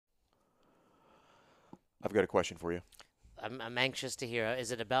I've got a question for you. I'm anxious to hear.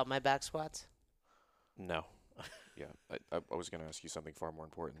 Is it about my back squats? No. Yeah, I was going to ask you something far more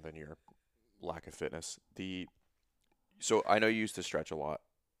important than your lack of fitness. So I know you used to stretch a lot.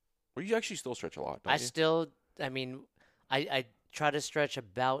 Well, you actually still stretch a lot, I don't you? still, I mean, I try to stretch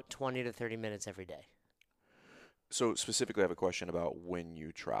about 20 to 30 minutes every day. So specifically, I have a question about when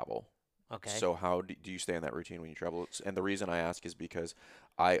you travel. Okay. So how do you stay in that routine when you travel? And the reason I ask is because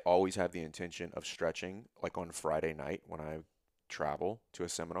I always have the intention of stretching, like on Friday night when I travel to a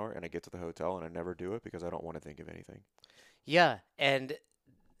seminar and I get to the hotel and I never do it because I don't want to think of anything. Yeah, and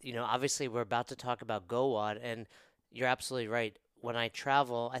obviously we're about to talk about GoWad, and you're absolutely right. When I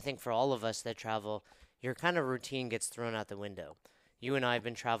travel, I think for all of us that travel, your kind of routine gets thrown out the window. You and I have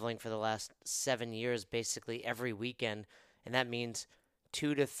been traveling for the last 7 years, basically every weekend, and that means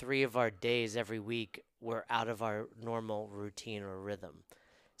 2 to 3 of our days every week we're out of our normal routine or rhythm.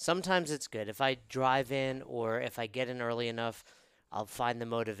 Sometimes it's good. If I drive in or if I get in early enough, I'll find the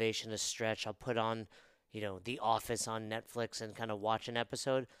motivation to stretch. I'll put on, The Office on Netflix and kind of watch an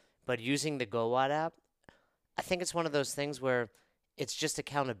episode. But using the GoWatt app, I think it's one of those things where it's just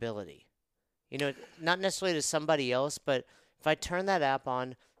accountability. Not necessarily to somebody else, but if I turn that app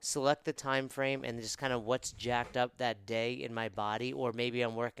on, select the time frame and just kind of what's jacked up that day in my body, or maybe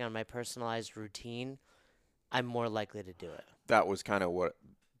I'm working on my personalized routine, I'm more likely to do it. That was kind of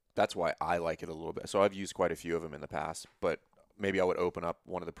that's why I like it a little bit. So I've used quite a few of them in the past, but maybe I would open up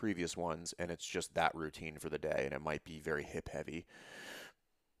one of the previous ones and it's just that routine for the day and it might be very hip heavy,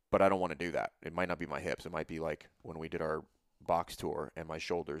 but I don't want to do that. It might not be my hips. It might be like when we did our box tour and my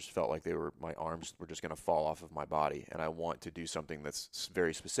shoulders felt like my arms were just going to fall off of my body and I want to do something that's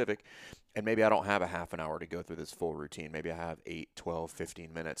very specific and maybe I don't have a half an hour to go through this full routine. Maybe I have 8, 12,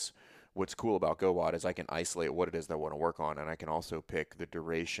 15 minutes. What's cool about GoWatt is I can isolate what it is that I want to work on and I can also pick the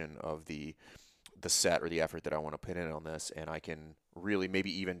duration of the set or the effort that I want to put in on this, and I can really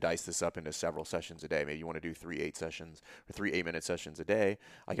maybe even dice this up into several sessions a day. Maybe you want to do 3 8 sessions or 3 8 minute sessions a day.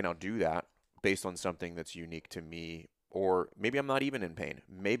 I can now do that based on something that's unique to me, or maybe I'm not even in pain.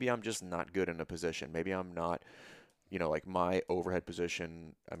 Maybe I'm just not good in a position. Maybe I'm not, like my overhead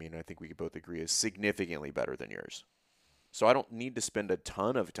position. I mean, I think we could both agree is significantly better than yours. So I don't need to spend a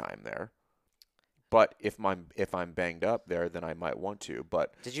ton of time there. But if I'm banged up there, then I might want to.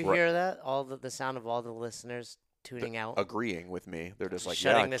 But Did you right, hear that? All the sound of all the listeners tuning out, agreeing with me. They're just like,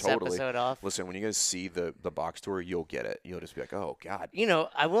 yeah, shutting this totally. episode off. Listen, when you guys see the box tour, you'll get it. You'll just be like, oh God,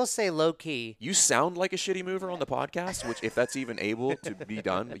 I will say low key. you sound like a shitty mover on the podcast. Which, if that's even able to be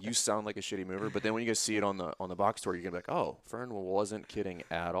done, you sound like a shitty mover. But then when you guys see it on the box tour, you're gonna be like, oh, Fern wasn't kidding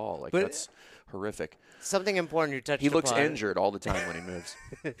at all. Like But that's horrific. something important you He touched looks upon. injured all the time when he moves.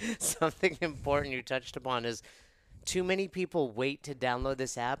 Something important you touched upon is too many people wait to download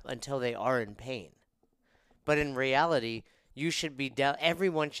this app until they are in pain. But in reality, you should be down.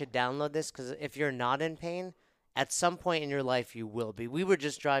 Everyone should download this because if you're not in pain, at some point in your life you will be. We were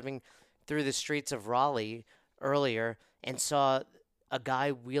just driving through the streets of Raleigh earlier and saw a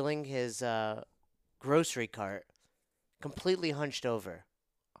guy wheeling his grocery cart completely hunched over.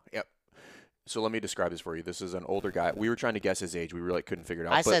 Yep. So let me describe this for you. This is an older guy. We were trying to guess his age. We really couldn't figure it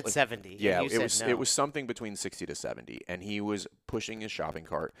out. I But said 70, and yeah, you said it no. was something between 60 to 70, and he was pushing his shopping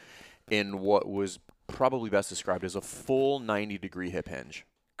cart in what was probably best described as a full 90-degree hip hinge.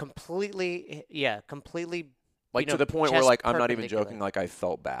 Completely, yeah, completely, Like to the point where chest like I'm not even perpendicular. joking, like I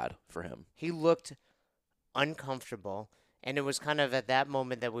felt bad for him. He looked uncomfortable, and it was kind of at that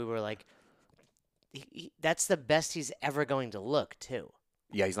moment that we were like, that's the best he's ever going to look, too.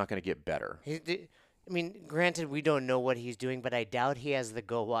 Yeah, he's not going to get better. I mean, granted, we don't know what he's doing, but I doubt he has the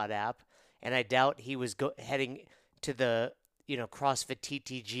GoWatt app, and I doubt he was heading to the CrossFit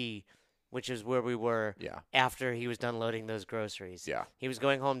TTG, which is where we were Yeah. after he was done loading those groceries. Yeah. He was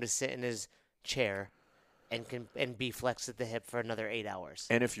going home to sit in his chair and be flexed at the hip for another 8 hours.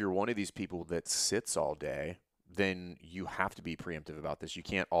 And if you're one of these people that sits all day, then you have to be preemptive about this. You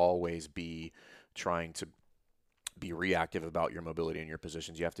can't always be trying to be reactive about your mobility and your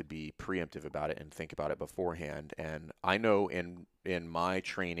positions. You have to be preemptive about it and think about it beforehand. And I know in my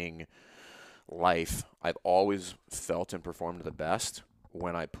training life, I've always felt and performed the best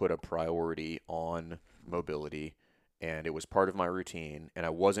when I put a priority on mobility and it was part of my routine and I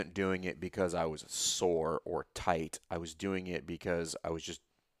wasn't doing it because I was sore or tight. I was doing it because I was just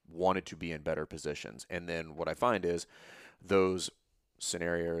wanted to be in better positions. And then what I find is those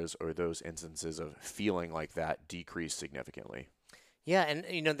scenarios or those instances of feeling like that decrease significantly. Yeah,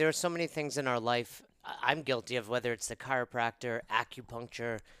 and there are so many things in our life I'm guilty of, whether it's the chiropractor,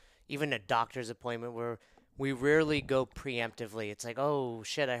 acupuncture, even a doctor's appointment where we rarely go preemptively. It's like, oh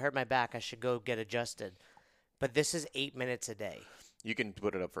shit, I hurt my back, I should go get adjusted. But this is 8 minutes a day. You can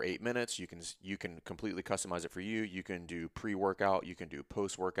put it up for 8 minutes. You can completely customize it for you. You can do pre-workout. You can do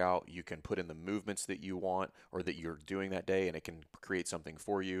post-workout. You can put in the movements that you want or that you're doing that day, and it can create something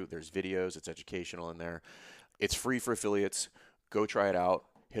for you. There's videos. It's educational in there. It's free for affiliates. Go try it out.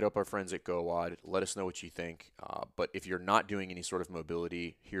 Hit up our friends at GoWOD. Let us know what you think. But if you're not doing any sort of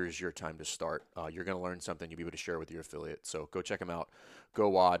mobility, here's your time to start. You're going to learn something. You'll be able to share with your affiliate. So go check them out.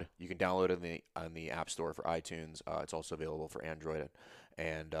 GoWOD. You can download it on the App Store for iTunes. It's also available for Android.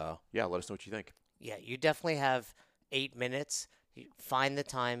 And yeah, let us know what you think. Yeah, you definitely have 8 minutes. Find the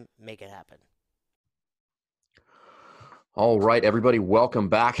time, make it happen. All right, everybody, welcome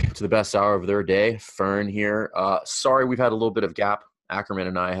back to the best hour of their day. Fern here. Sorry we've had a little bit of gap. Ackerman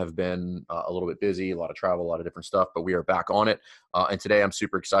and I have been a little bit busy, a lot of travel, a lot of different stuff, but we are back on it. And today I'm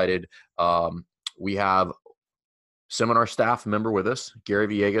super excited. We have seminar staff member with us, Gary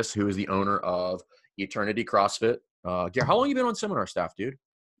Villegas, who is the owner of Eternity CrossFit. Gary, how long have you been on seminar staff, dude?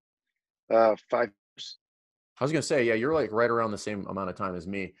 5 years. I was going to say, yeah, you're like right around the same amount of time as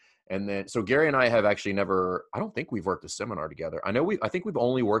me. And then, so Gary and I have actually never, I don't think we've worked a seminar together. I think we've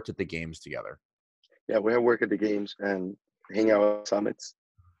only worked at the games together. Yeah, we have worked at the games and hang out at summits.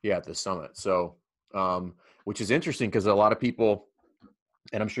 Yeah, at the summit. So, which is interesting because a lot of people,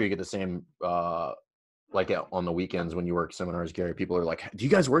 and I'm sure you get the same, like on the weekends when you work seminars, Gary, people are like, do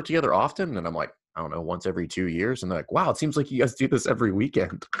you guys work together often? And I'm like, I don't know, once every 2 years. And they're like, wow, it seems like you guys do this every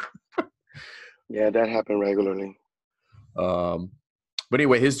weekend. Yeah, that happened regularly. But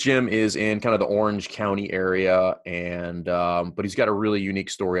anyway, his gym is in kind of the Orange County area, and but he's got a really unique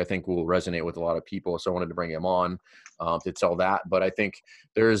story I think will resonate with a lot of people. So I wanted to bring him on to tell that. But I think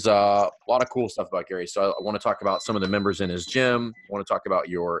there's a lot of cool stuff about Gary. So I want to talk about some of the members in his gym. I want to talk about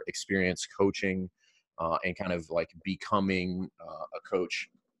your experience coaching and kind of like becoming a coach,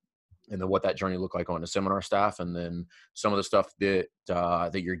 and then what that journey looked like on the seminar staff, and then some of the stuff that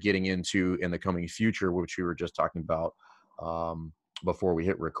that you're getting into in the coming future, which we were just talking about before we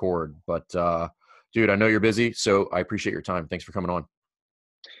hit record. But dude, I know you're busy, so I appreciate your time. Thanks for coming on.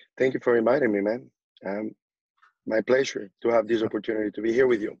 Thank you for inviting me, man. My pleasure to have this opportunity to be here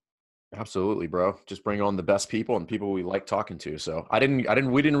with you. Absolutely, bro. Just bring on the best people and people we like talking to. So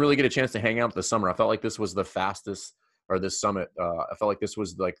we didn't really get a chance to hang out this summer. I felt like this was the fastest, or this summit. I felt like this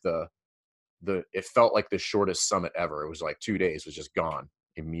was like it felt like the shortest summit ever. It was like 2 days, was just gone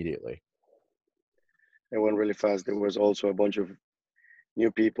immediately. It went really fast. There was also a bunch of new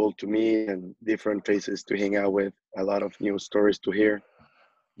people to meet and different faces to hang out with, a lot of new stories to hear.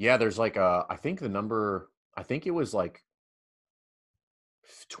 Yeah, there's like I think it was like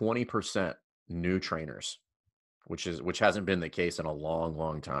 20% new trainers, which hasn't been the case in a long,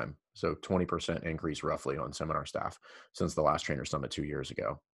 long time. So 20% increase roughly on seminar staff since the last trainer summit 2 years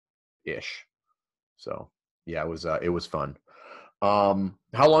ago ish. So yeah, it was fun.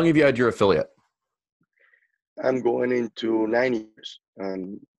 How long have you had your affiliate? I'm going into 9 years,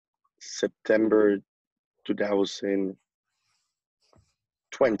 September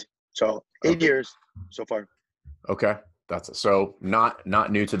 2020. So 8 Okay. years so far. Okay. That's so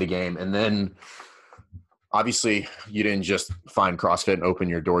not new to the game. And then obviously you didn't just find CrossFit and open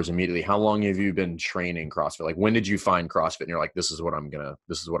your doors immediately. How long have you been training CrossFit? Like, when did you find CrossFit and you're like, this is what I'm gonna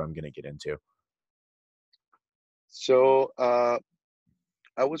get into? So I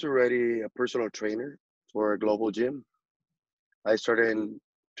was already a personal trainer for a global gym. I started in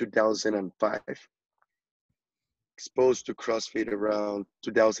 2005, exposed to CrossFit around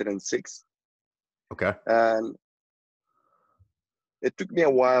 2006. Okay. And it took me a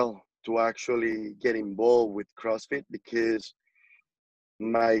while to actually get involved with CrossFit because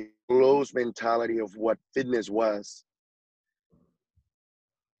my closed mentality of what fitness was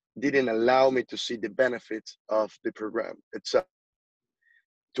didn't allow me to see the benefits of the program itself.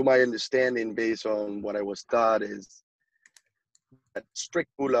 To my understanding, based on what I was taught, is that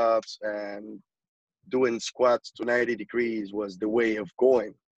strict pull-ups and doing squats to 90 degrees was the way of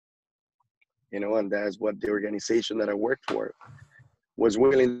going, and that's what the organization that I worked for was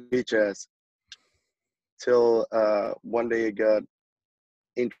willing to teach us. Till one day I got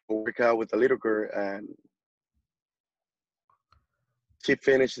into a workout with a little girl, and she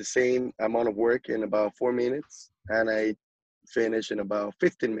finished the same amount of work in about 4 minutes, and I finished in about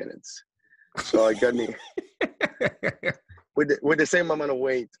 15 minutes. So it got me with the same amount of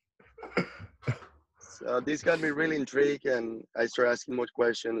weight. So this got me really intrigued, and I started asking more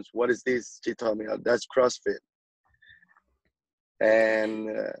questions. What is this? She told me, that's CrossFit. And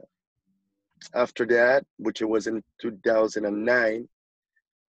after that, which it was in 2009,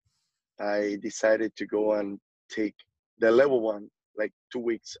 I decided to go and take the level 1, like 2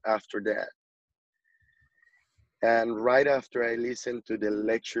 weeks after that. And right after I listened to the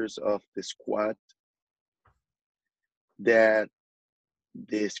lectures of the squat, that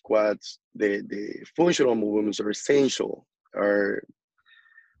the squats, the functional movements are essential, are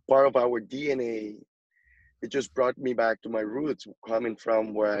part of our DNA. It just brought me back to my roots, coming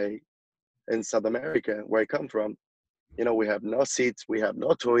from in South America, where I come from. You know, we have no seats, we have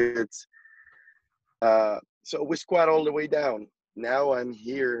no toilets. So we squat all the way down. Now I'm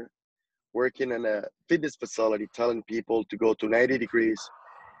here working in a fitness facility, telling people to go to 90 degrees,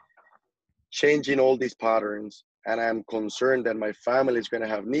 changing all these patterns. And I'm concerned that my family is going to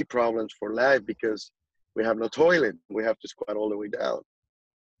have knee problems for life because we have no toilet. We have to squat all the way down.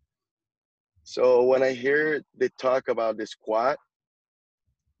 So when I hear the talk about the squat,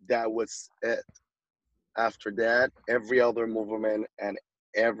 that was it. After that, every other movement and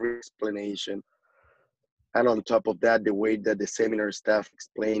every explanation. And on top of that, the way that the seminar staff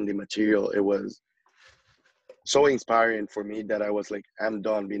explained the material, it was so inspiring for me that I was like, I'm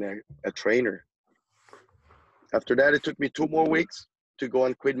done being a trainer. After that, it took me 2 more weeks to go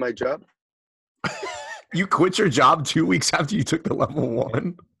and quit my job. You quit your job 2 weeks after you took the level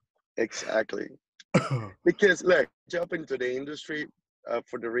 1? Exactly. Because look, jump into the industry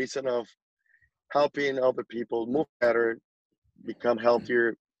for the reason of helping other people move better, become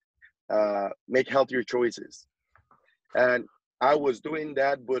healthier, make healthier choices. And I was doing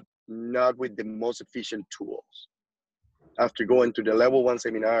that, but not with the most efficient tools. After going to the level 1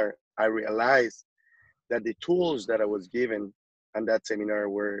 seminar, I realized that the tools that I was given on that seminar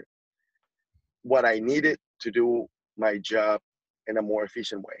were what I needed to do my job in a more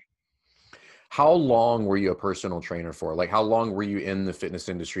efficient way. How long were you a personal trainer for? Like, how long were you in the fitness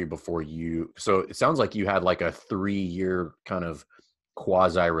industry before you? So it sounds like you had like a 3-year kind of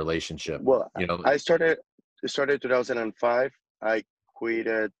quasi relationship. Well, You know, I started 2005. I quit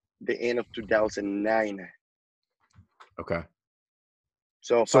at the end of 2009. okay.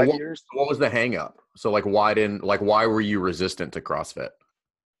 So So 5 years. what was the hang up? So like why were you resistant to CrossFit?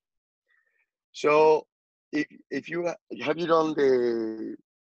 So if you have you done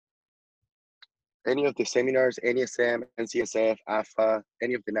any of the seminars, NSM, NCSF, AFA,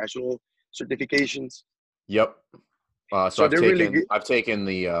 any of the national certifications? Yep. So So they're really good. I've taken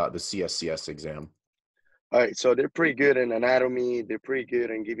the CSCS exam. All right, so they're pretty good in anatomy. They're pretty good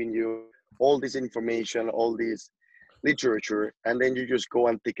in giving you all this information, all this literature, and then you just go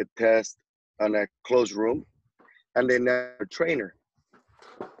and take a test on a closed room, and then a trainer.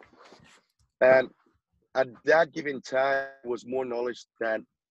 And at that given time was more knowledge than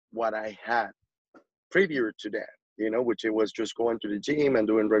what I had prior to that, which it was just going to the gym and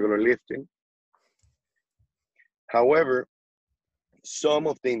doing regular lifting. However, some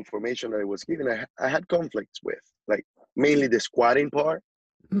of the information that I was given, I had conflicts with, like mainly the squatting part,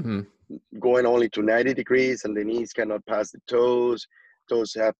 Mm-hmm. going only to 90 degrees and the knees cannot pass the toes.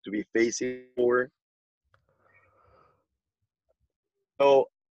 Toes have to be facing forward. So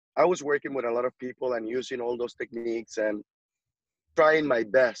I was working with a lot of people and using all those techniques and trying my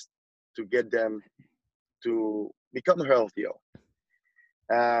best to get them to become healthier.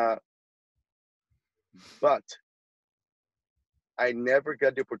 But I never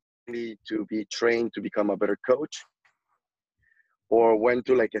got the opportunity to be trained to become a better coach, or went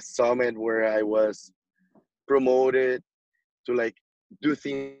to like a summit where I was promoted to like do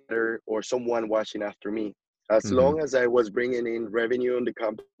things better, or someone watching after me. As Mm-hmm. long as I was bringing in revenue in the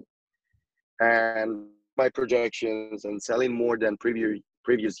company and my projections and selling more than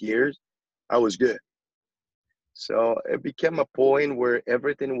previous years, I was good. So it became a point where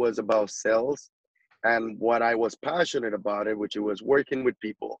everything was about sales, and what I was passionate about it, which was working with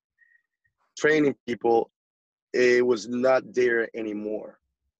people, training people, it was not there anymore.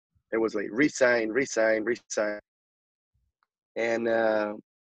 It was like resign, resign, resign. And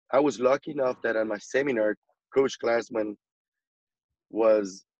I was lucky enough that at my seminar, Coach Glassman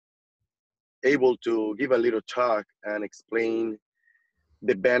was able to give a little talk and explain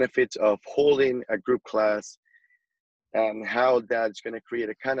the benefits of holding a group class and how that's going to create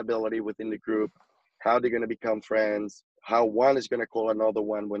accountability within the group, how they're going to become friends, how one is going to call another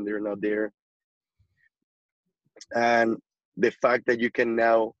one when they're not there. And the fact that you can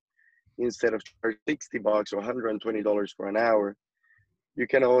now, instead of charge $60 or $120 for an hour, you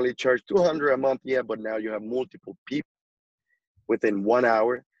can only charge $200 a month. Yeah, but now you have multiple people within 1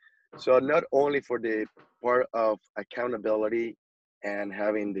 hour. So not only for the part of accountability and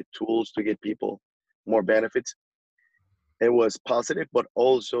having the tools to get people more benefits, it was positive, but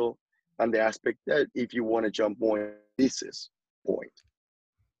also on the aspect that if you want to jump more in thesis point.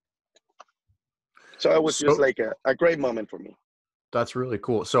 So it was just like a great moment for me. That's really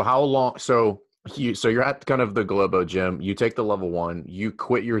cool. So how long? So So you're at kind of the Globo gym. You take the level 1. You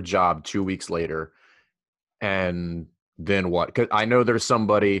quit your job 2 weeks later, and then what? Because I know there's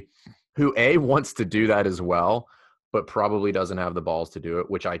somebody who wants to do that as well, but probably doesn't have the balls to do it,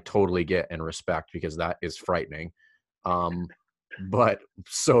 which I totally get and respect because that is frightening. Um, but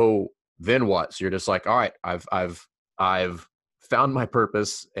so then what? So you're just like, all right, I've found my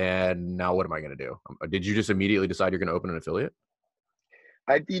purpose, and now what am I going to do? Did you just immediately decide you're going to open an affiliate?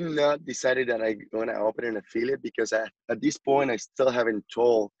 I did not decided that I'm gonna open an affiliate because at this point I still haven't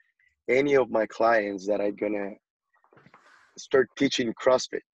told any of my clients that I'm gonna start teaching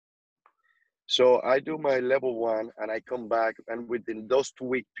CrossFit. So I do my level 1 and I come back, and within those 2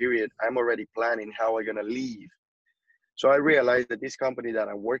 week period, I'm already planning how I'm gonna leave. So I realized that this company that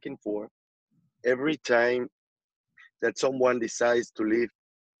I'm working for, every time that someone decides to leave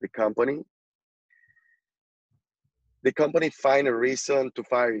the company find a reason to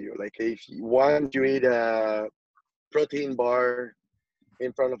fire you. Like if you want you eat a protein bar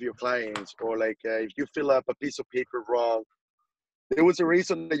in front of your clients, or like if you fill up a piece of paper wrong, there was a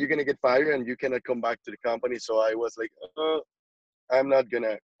reason that you're gonna get fired and you cannot come back to the company. So I was like, I'm not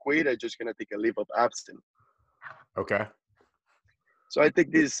gonna quit. I'm just gonna take a leave of absence. Okay. So I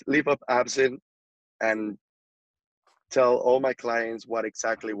take this leave of absence and tell all my clients what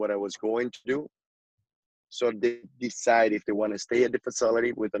I was going to do. So they decide if they want to stay at the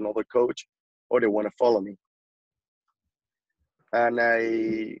facility with another coach or they want to follow me. And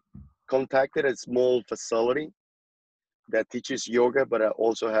I contacted a small facility that teaches yoga, but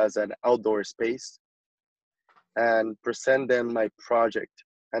also has an outdoor space, and present them my project.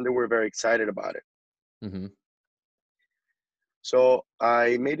 And they were very excited about it. Mm-hmm. So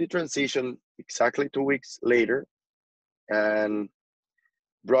I made the transition exactly 2 weeks later and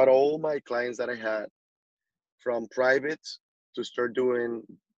brought all my clients that I had from private to start doing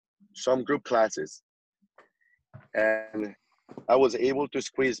some group classes. And I was able to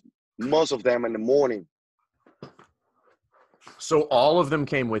squeeze most of them in the morning. So all of them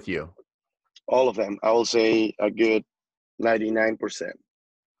came with you. All of them. I will say a good 99%.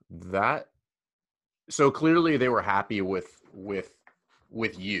 That so clearly they were happy with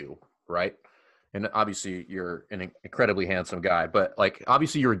you, right? And obviously you're an incredibly handsome guy, but like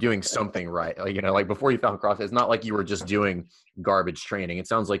obviously you were doing something right. Like, like before you found CrossFit, it's not like you were just doing garbage training. It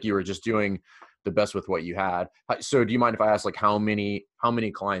sounds like you were just doing the best with what you had. So do you mind if I ask like how many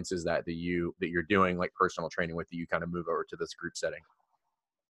clients is that you're doing like personal training with that you kind of move over to this group setting?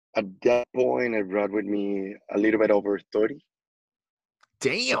 At that point, I brought with me a little bit over 30.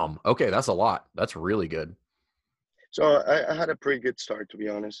 Damn. Okay, that's a lot. That's really good. So I had a pretty good start, to be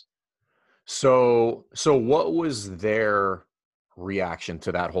honest. So what was their reaction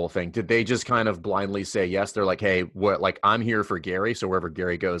to that whole thing? Did they just kind of blindly say yes? They're like, hey, what? Like I'm here for Gary, so wherever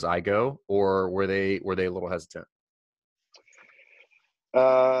Gary goes, I go. Or were they a little hesitant?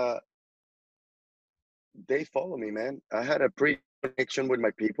 They follow me, man. I had a pretty connection with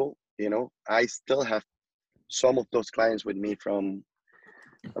my people. I still have some of those clients with me from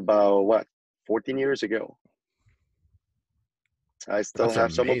about 14 years ago. I still That's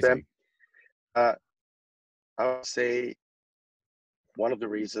have some of them. amazing. I would say one of the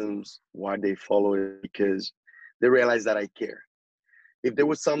reasons why they follow it because they realize that I care. If there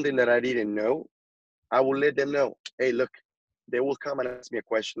was something that I didn't know, I will let them know. Hey, look, they will come and ask me a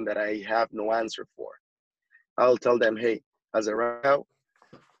question that I have no answer for. I'll tell them, hey, as a right now,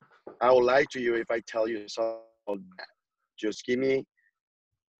 I will lie to you if I tell you something about that. Just give me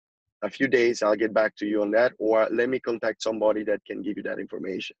a few days, I'll get back to you on that, or let me contact somebody that can give you that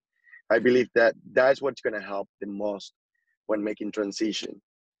information. I believe that that's what's going to help the most when making transition.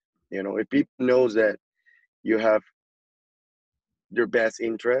 If people knows that you have your best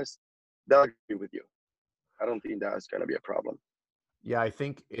interest, they'll agree with you. I don't think that's going to be a problem. Yeah, I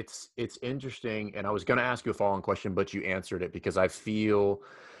think it's interesting, and I was going to ask you a follow-on question, but you answered it because I feel,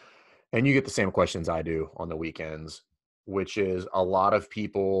 and you get the same questions I do on the weekends, which is a lot of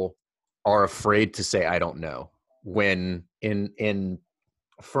people are afraid to say I don't know when in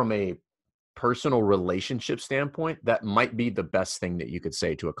from a personal relationship standpoint, that might be the best thing that you could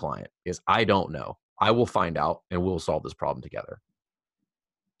say to a client is I don't know. I will find out and we'll solve this problem together.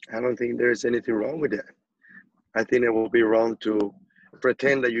 I don't think there's anything wrong with that. I think it will be wrong to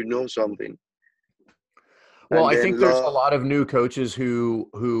pretend that you know something. Well, And I then think there's a lot of new coaches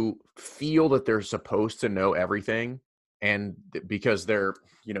who feel that they're supposed to know everything, and because they're,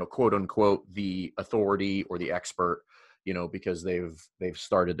 quote unquote, the authority or the expert, because they've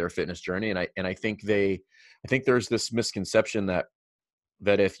started their fitness journey, and I think there's this misconception that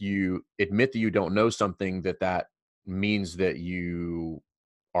if you admit that you don't know something, that means that you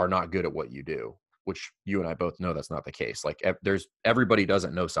are not good at what you do, which you and I both know that's not the case. Like everybody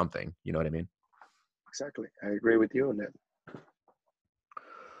doesn't know something, you know what I mean? Exactly. I agree with you on that.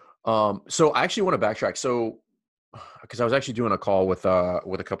 So I actually want to backtrack. So, because I was actually doing a call with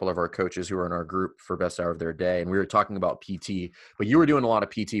a couple of our coaches who are in our group for best hour of their day, and we were talking about PT, but you were doing a lot of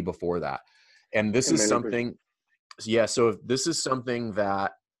PT before that. And this A is million percent. something, yeah. So if this is something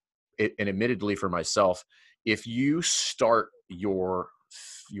that, and admittedly for myself, if you start your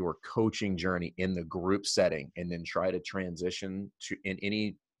coaching journey in the group setting and then try to transition to in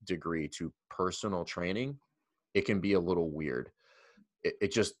any degree to personal training, it can be a little weird.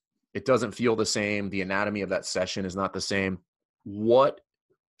 It just, it doesn't feel the same. The anatomy of that session is not the same. What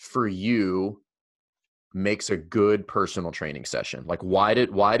for you makes a good personal training session? Like why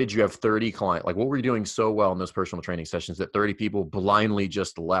did you have 30 clients? Like what were you doing so well in those personal training sessions that 30 people blindly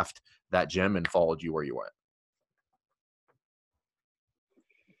just left that gym and followed you where you went?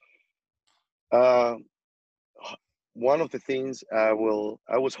 Uh, One of the things I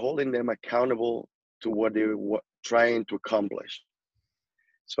was holding them accountable to what they were trying to accomplish.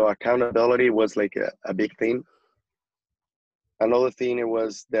 So accountability was like a big thing. Another thing it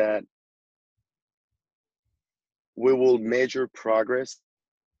was that we will measure progress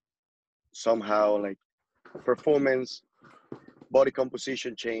somehow, like performance, body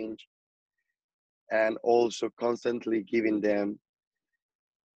composition change, and also constantly giving them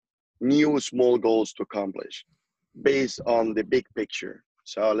new small goals to accomplish based on the big picture.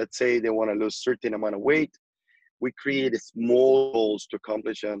 So let's say they want to lose certain amount of weight. We create small goals to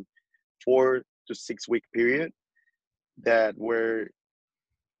accomplish in 4 to 6 week period that were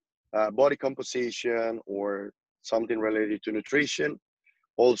body composition or something related to nutrition,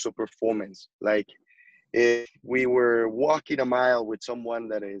 also performance. Like if we were walking a mile with someone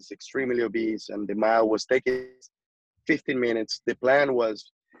that is extremely obese and the mile was taking 15 minutes, the plan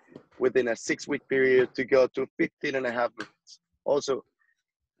was within a 6 week period to go to 15 and a half minutes. Also,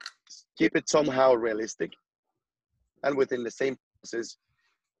 keep it somehow realistic and within the same process,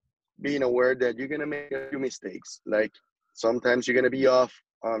 being aware that you're going to make a few mistakes. Like sometimes you're going to be off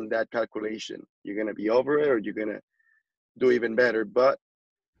on that calculation. You're going to be over it or you're going to do even better. But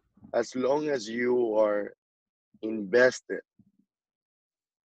as long as you are invested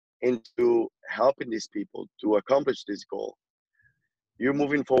into helping these people to accomplish this goal, you're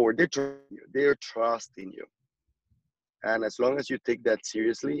moving forward. They're trusting you. And as long as you take that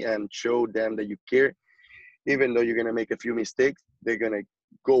seriously and show them that you care, even though you're going to make a few mistakes, they're going to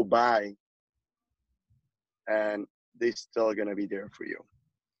go by and they're still going to be there for you.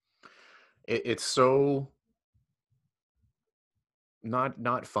 It's so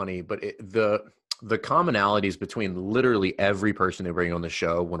not funny, but the commonalities between literally every person they bring on the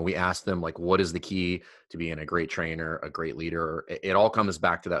show, when we ask them like what is the key to being a great trainer, a great leader, it all comes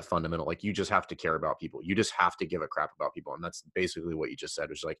back to that fundamental, like you just have to care about people, you just have to give a crap about people. And that's basically what you just said.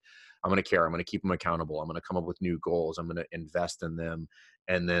 It's like, I'm going to care, I'm going to keep them accountable, I'm going to come up with new goals, I'm going to invest in them,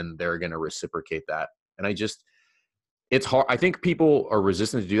 and then they're going to reciprocate that. And it's hard. I think people are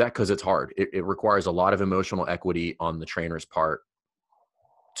resistant to do that because it's hard. It requires a lot of emotional equity on the trainer's part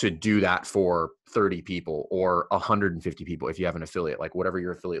to do that for 30 people or 150 people if you have an affiliate, like whatever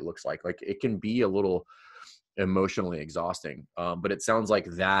your affiliate looks like it can be a little emotionally exhausting. But it sounds like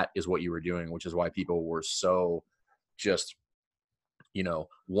that is what you were doing, which is why people were so just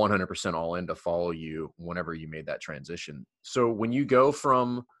 100% all in to follow you whenever you made that transition. So when you go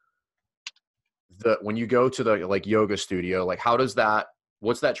to the like yoga studio, like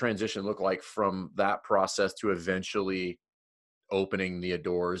what's that transition look like from that process to eventually opening your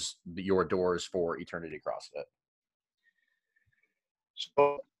doors for Eternity CrossFit?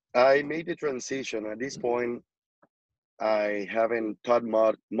 So I made the transition. At this point, I haven't taught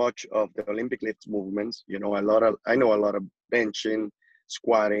much of the Olympic lift movements. I know a lot of benching,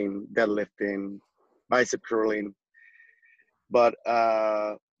 squatting, deadlifting, bicep curling, but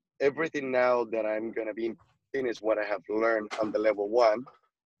everything now that I'm gonna be in is what I have learned on the level 1.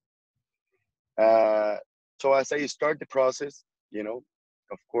 So as I start the process,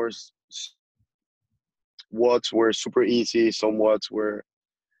 of course, watts were super easy. Some watts were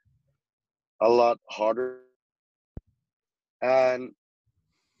a lot harder. And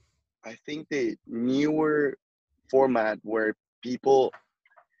I think the newer format where people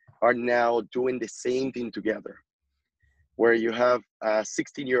are now doing the same thing together, where you have a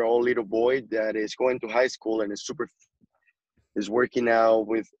 16-year-old little boy that is going to high school and is working out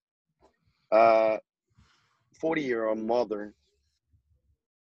with a 40-year-old mother,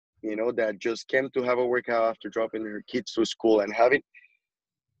 that just came to have a workout after dropping her kids to school, and having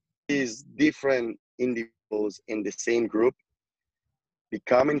these different individuals in the same group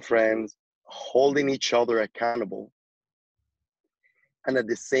becoming friends, holding each other accountable, and at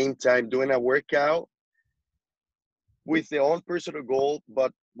the same time doing a workout with their own personal goal,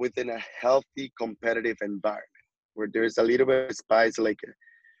 but within a healthy, competitive environment where there's a little bit of spice, like,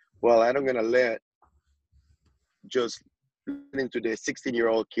 well, I'm not gonna let just into the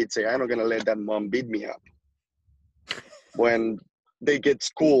 16-year-old kid say, I'm not gonna let that mom beat me up when they get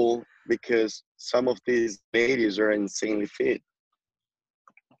school, because some of these ladies are insanely fit.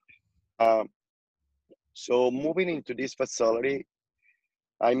 Um, so moving into this facility,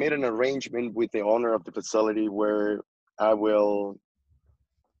 I made an arrangement with the owner of the facility where I will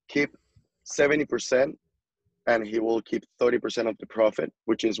keep 70% and he will keep 30% of the profit,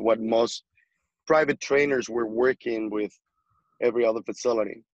 which is what most private trainers were working with every other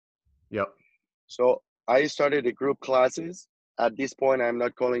facility. Yep. So I started the group classes. At this point, I'm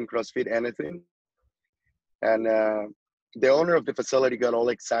not calling CrossFit anything. And the owner of the facility got all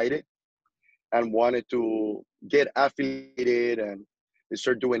excited and wanted to get affiliated and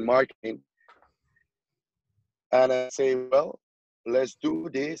start doing marketing. And I say, well, let's do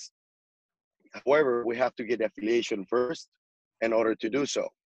this. However, we have to get affiliation first in order to do so.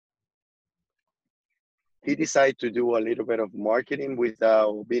 He decided to do a little bit of marketing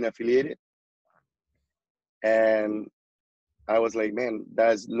without being affiliated. And I was like, man,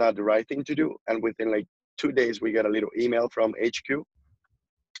 that's not the right thing to do. And within like 2 days, we got a little email from HQ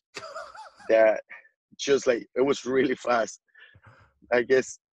that just like, it was really fast. I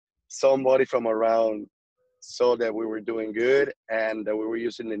guess somebody from around saw that we were doing good and that we were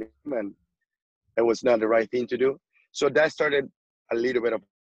using the name, and it was not the right thing to do. So that started a little bit of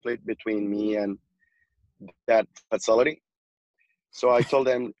split between me and that facility. So I told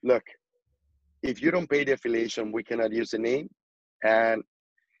them, look, if you don't pay the affiliation, we cannot use the name. And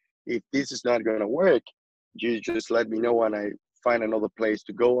if this is not going to work, you just let me know and I find another place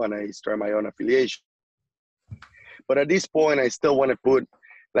to go and I start my own affiliation. But at this point, I still want to put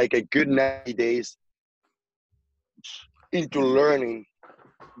like a good 90 days into learning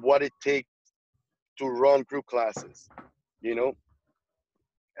what it takes to run group classes, you know,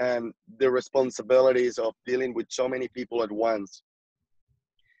 and the responsibilities of dealing with so many people at once.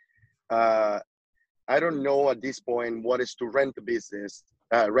 I don't know at this point what is to rent a business,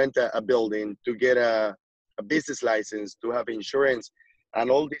 rent a building, to get a business license, to have insurance, and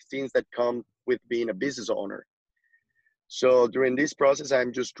all these things that come with being a business owner. So during this process,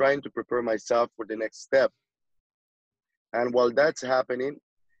 I'm just trying to prepare myself for the next step. And while that's happening,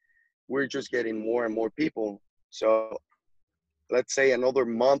 we're just getting more and more people. So let's say another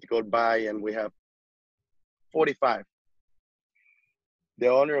month goes by and we have 45. The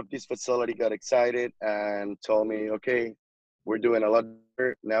owner of this facility got excited and told me, okay, we're doing a lot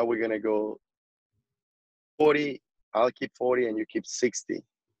better. Now we're going to go 40. I'll keep 40 and you keep 60.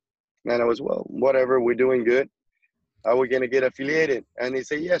 And I was, well, whatever, we're doing good. Are we going to get affiliated? And he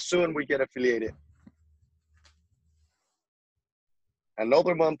said, yeah, soon we get affiliated.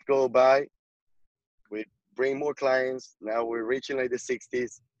 Another month go by. We bring more clients. Now we're reaching like the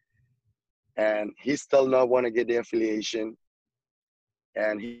 60s. And he still not want to get the affiliation.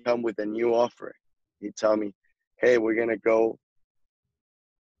 And he come with a new offer. He tell me, hey, we're going to go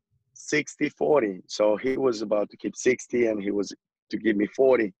 60-40. So he was about to keep 60 and he was to give me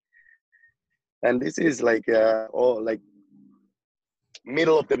 40. And this is like, like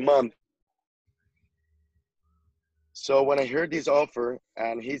middle of the month. So when I heard this offer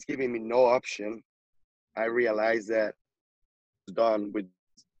and he's giving me no option, I realized that I was done with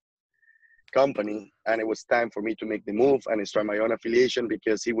company and it was time for me to make the move and start my own affiliation,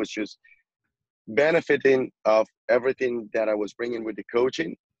 because he was just benefiting of everything that I was bringing with the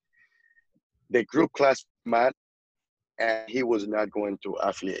coaching, the group class format, and he was not going to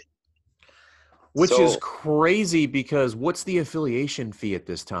affiliate. Which is crazy, because what's the affiliation fee at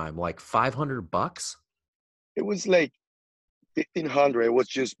this time? Like $500? It was like 1,500.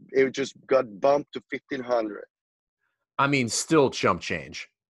 It just got bumped to 1,500. I mean, still chump change.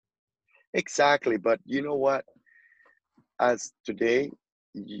 Exactly. But you know what? As today,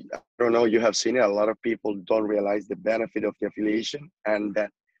 I don't know, you have seen it, a lot of people don't realize the benefit of the affiliation, and that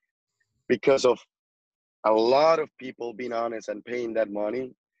because of a lot of people being honest and paying that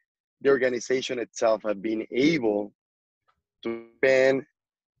money, the organization itself have been able to spend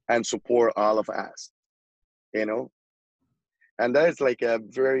and support all of us, you know? And that is like a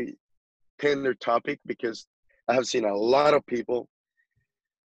very tender topic, because I have seen a lot of people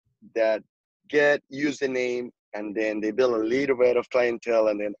that use the name and then they build a little bit of clientele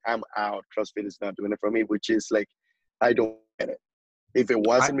and then I'm out. CrossFit is not doing it for me, which is like, I don't get it. If it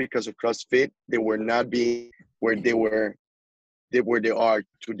wasn't because of CrossFit, they were not being where they were where they are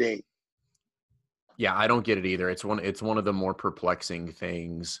today. Yeah, I don't get it either. It's one of the more perplexing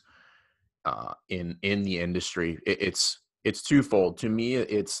things in the industry. It's twofold. To me,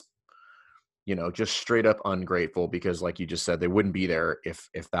 it's just straight up ungrateful because, like you just said, they wouldn't be there if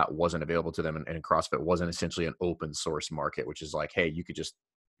that wasn't available to them, and CrossFit wasn't essentially an open source market, which is like, hey, you could just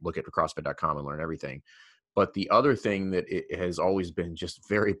look at CrossFit.com and learn everything. But the other thing that it has always been just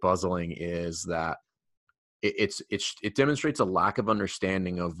very puzzling is that it demonstrates a lack of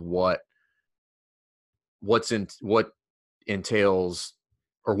understanding of what entails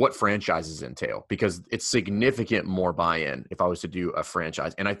or what franchises entail, because it's significant more buy-in if I was to do a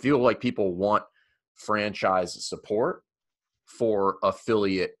franchise. And I feel like people want franchise support for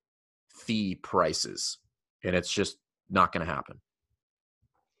affiliate fee prices, and it's just not going to happen.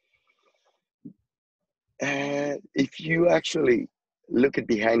 If you actually look at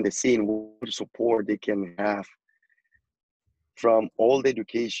behind the scene, what support they can have from all the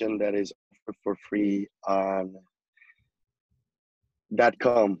education that is offered for free on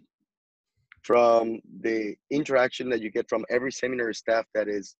 .com, from the interaction that you get from every seminar staff that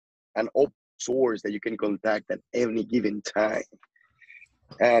is an open source that you can contact at any given time.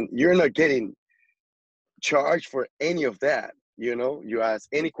 And you're not getting charged for any of that. You ask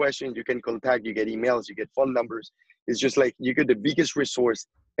any question, you can contact, you get emails, you get phone numbers. It's just like you get the biggest resource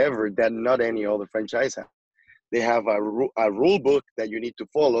ever that not any other franchise has. They have a rule book that you need to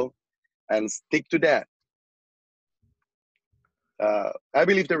follow and stick to that. I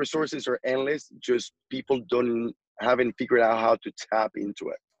believe the resources are endless, just people haven't figured out how to tap into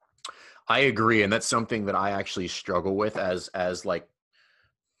it. I agree, and that's something that I actually struggle with as like,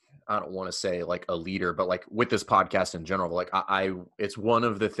 I don't want to say like a leader, but like with this podcast in general, like it's one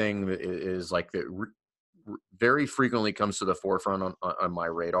of the things that is like that very frequently comes to the forefront on my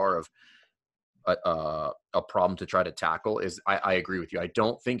radar of a problem to try to tackle is I agree with you. I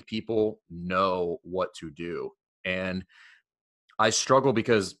don't think people know what to do. And I struggle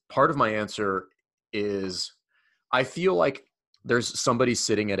because part of my answer is I feel like there's somebody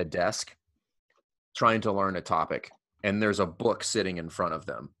sitting at a desk trying to learn a topic, and there's a book sitting in front of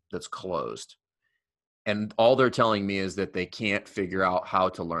them that's closed. And all they're telling me is that they can't figure out how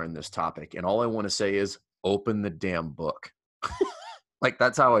to learn this topic. And all I want to say is open the damn book. Like,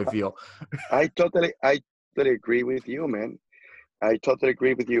 that's how I feel. I totally agree with you, man. I totally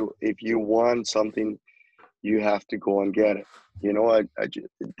agree with you. If you want something, you have to go and get it.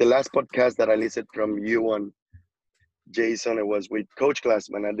 The last podcast that I listened from you and Jason, it was with Coach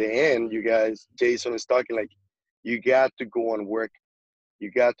Glassman. At the end, Jason is talking like, you got to go and work. You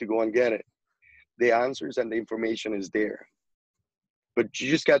got to go and get it. The answers and the information is there. But you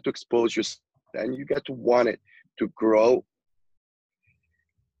just got to expose yourself, and you got to want it to grow,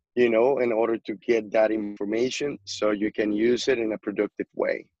 in order to get that information so you can use it in a productive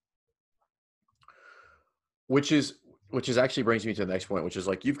way. Which is actually brings me to the next point, which is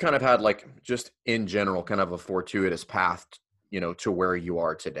like, you've kind of had like, just in general, kind of a fortuitous path, to where you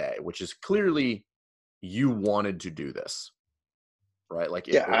are today, which is clearly you wanted to do this, right? Like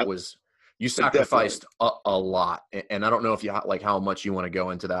it was, you sacrificed a lot. And I don't know if you like how much you want to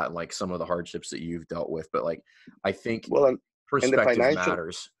go into that and like some of the hardships that you've dealt with, but like, I think perspective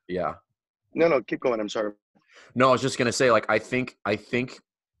matters. Yeah. No, keep going. I'm sorry. No, I was just going to say, like, I think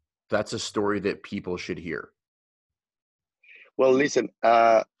that's a story that people should hear. Well, listen,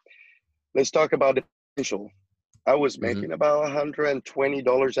 let's talk about the potential. I was making about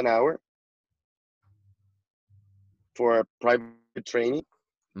 $120 an hour for a private training,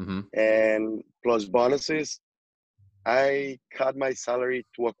 and plus bonuses. I cut my salary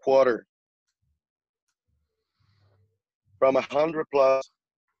to a quarter, from 100 plus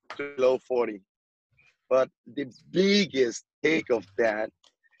to below 40. But the biggest take of that,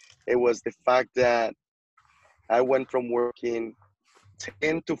 it was the fact that I went from working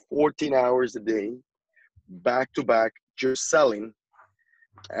 10 to 14 hours a day, back to back, just selling,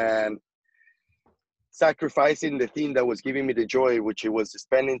 and sacrificing the thing that was giving me the joy, which it was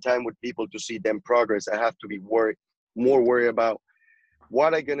spending time with people to see them progress. I have to be more worried about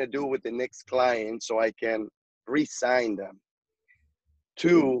what I'm gonna do with the next client so I can re-sign them.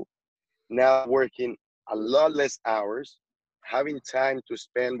 2, now working a lot less hours, having time to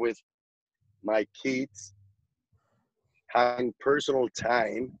spend with my kids, having personal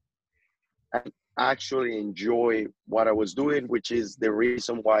time, and actually enjoy what I was doing, which is the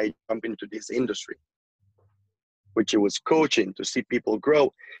reason why I jumped into this industry, which it was coaching to see people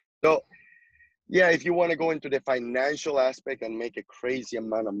grow. So yeah, if you want to go into the financial aspect and make a crazy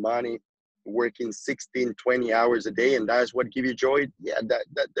amount of money, working 16, 20 hours a day, and that's what gives you joy, yeah, that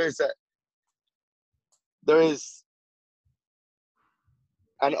there is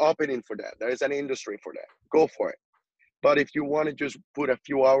an opening for that. There is an industry for that. Go for it. But if you want to just put a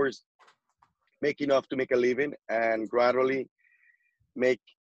few hours, make enough to make a living, and gradually make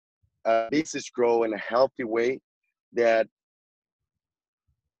a business grow in a healthy way, that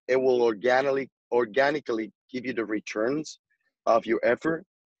it will organically give you the returns of your effort,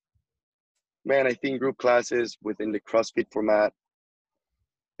 man, I think group classes within the CrossFit format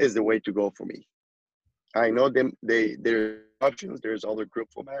is the way to go for me. I know there are options, there's other group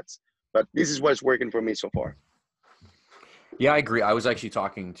formats, but this is what's working for me so far. Yeah, I agree. I was actually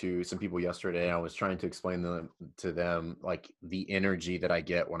talking to some people yesterday, and I was trying to explain to them like the energy that I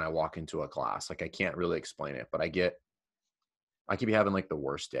get when I walk into a class. Like I can't really explain it, but I could be having like the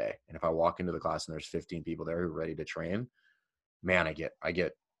worst day. And if I walk into the class and there's 15 people there who are ready to train, man, I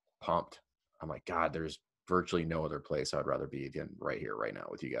get pumped. I'm like, God, there's virtually no other place I'd rather be than right here, right now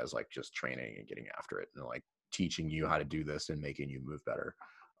with you guys, like just training and getting after it and like teaching you how to do this and making you move better.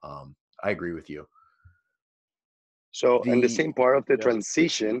 I agree with you. So, and the same part of the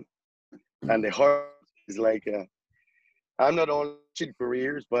transition and the heart is like, I'm not only changing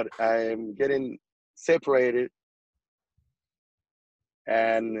careers, but I'm getting separated.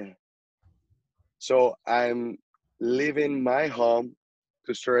 And so I'm leaving my home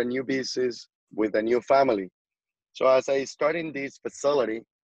to start a new business with a new family. So as I start in this facility,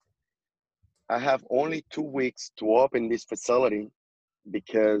 I have only 2 weeks to open this facility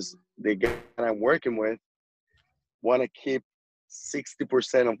because the guy that I'm working with want to keep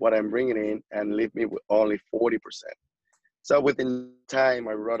 60% of what I'm bringing in and leave me with only 40%. So within time,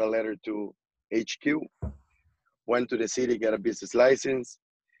 I wrote a letter to HQ, went to the city, got a business license,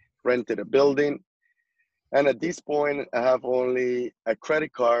 rented a building. And at this point, I have only a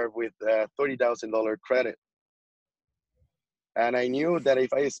credit card with a $30,000 credit. And I knew that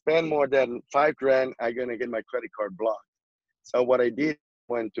if I spend more than $5,000, I'm gonna get my credit card blocked. So what I did,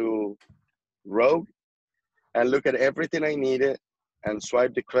 went to Rogue and look at everything I needed and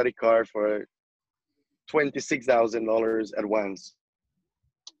swipe the credit card for $26,000 at once.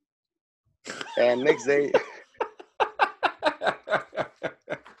 And next day,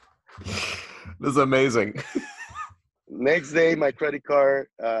 this is amazing. next day, my credit card,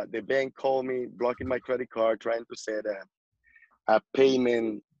 the bank called me, blocking my credit card, trying to set a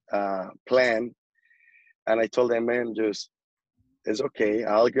payment plan. And I told them, man, just, it's okay.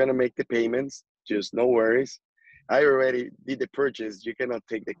 I'm gonna make the payments. Just no worries. I already did the purchase. You cannot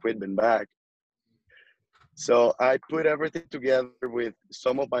take the equipment back. So I put everything together with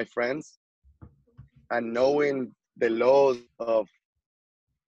some of my friends, and knowing the laws of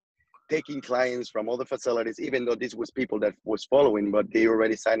taking clients from other facilities, even though this was people that was following, but they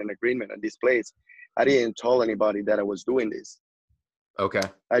already signed an agreement at this place. I didn't tell anybody that I was doing this. Okay.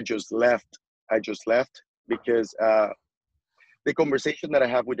 I just left because the conversation that I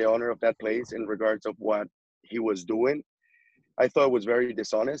have with the owner of that place in regards of what he was doing, I thought was very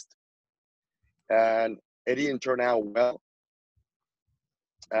dishonest, and it didn't turn out well.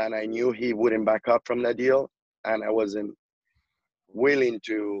 And I knew he wouldn't back up from that deal, and I wasn't willing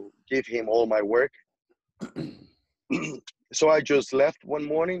to give him all my work. So I just left one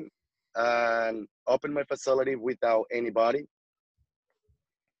morning and opened my facility without anybody.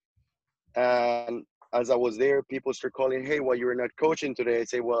 And as I was there, people start calling, hey, why you're not coaching today? I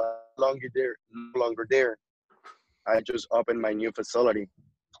say, well, I'm no longer there. I just opened my new facility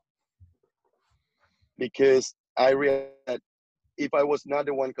because I realized that if I was not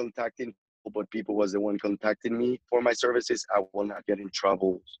the one contacting people, but people was the one contacting me for my services, I will not get in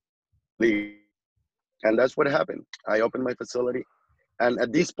trouble. And that's what happened. I opened my facility. And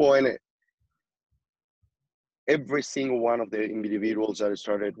at this point, every single one of the individuals that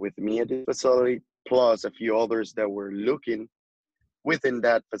started with me at the facility, plus a few others that were looking within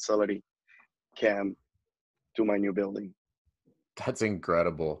that facility, came to my new building. That's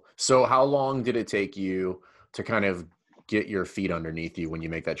incredible. So how long did it take you to kind of get your feet underneath you when you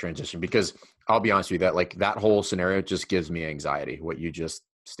make that transition? Because I'll be honest with you, that like that whole scenario just gives me anxiety, what you just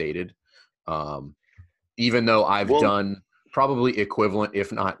stated. Even though I've done probably equivalent,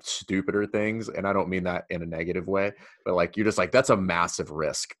 if not stupider things, and I don't mean that in a negative way, but like you're just like, that's a massive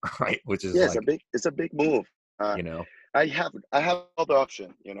risk, right? Which is it's a big move. You know, I have other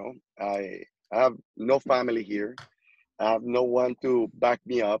option. You know, I have no family here. I have no one to back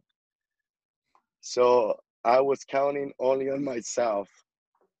me up. So I was counting only on myself.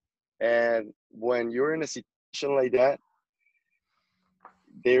 And when you're in a situation like that,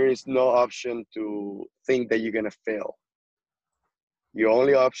 there is no option to think that you're gonna fail. Your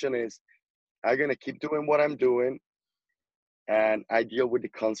only option is I'm gonna keep doing what I'm doing and I deal with the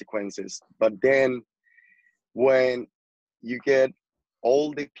consequences. But then when you get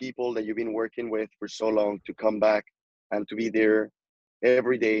all the people that you've been working with for so long to come back and to be there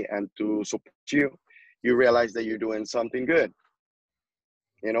every day and to support you, you realize that you're doing something good,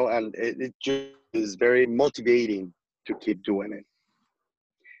 and it just is very motivating to keep doing it.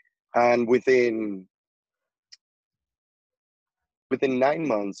 And within 9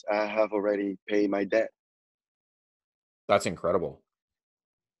 months, I have already paid my debt. That's incredible.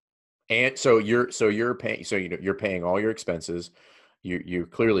 And so you're paying, so you're paying all your expenses. You're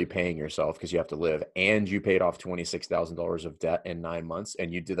clearly paying yourself because you have to live, and you paid off $26,000 of debt in 9 months,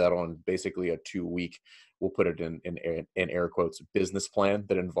 and you did that on basically a 2 week, we'll put it in air quotes, business plan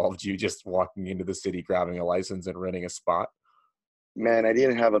that involved you just walking into the city, grabbing a license, and renting a spot. Man, I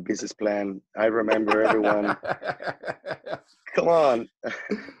didn't have a business plan. I remember everyone. Come on.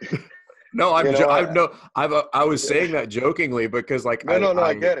 No, You know, I was saying that jokingly because like no,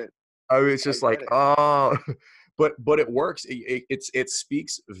 I get it. I was just like, it. oh, but it works. It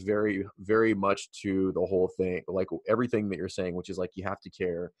speaks very, very much to the whole thing, like everything that you're saying, which is like you have to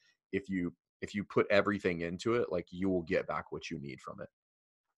care. If you put everything into it, like you will get back what you need from it.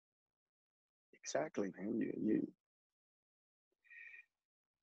 Exactly, man.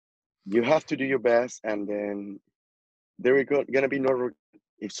 You have to do your best, and then there is gonna be no.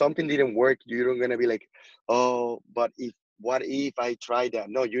 If something didn't work, you're not gonna be like, oh, but what if I tried that?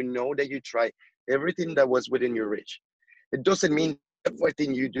 No, you know that you tried everything that was within your reach. It doesn't mean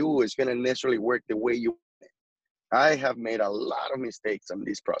everything you do is gonna necessarily work the way you. I have made a lot of mistakes on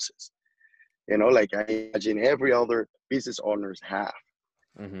this process. Like I imagine every other business owners have.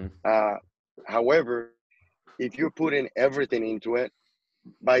 Mm-hmm. However, if you put in everything into it,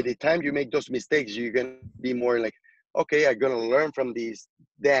 by the time you make those mistakes, you're gonna be more like, okay, I'm gonna learn from these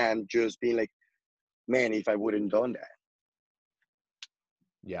than just being like, man, if I wouldn't done that.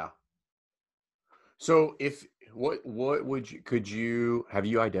 Yeah. So what could you have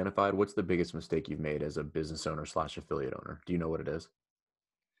you identified what's the biggest mistake you've made as a business owner / affiliate owner? Do you know what it is?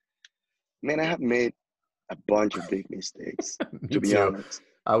 Man, I have made a bunch of big mistakes, Me to be too. honest.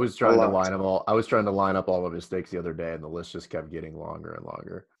 I was A trying to lot. line them all. I was trying to line up all the mistakes the other day, and the list just kept getting longer and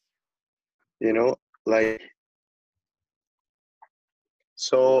longer. Like,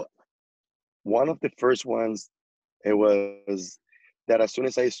 so one of the first ones, it was that as soon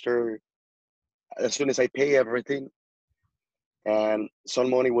as I pay everything and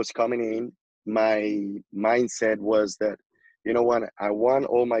some money was coming in, my mindset was that, you know what, I want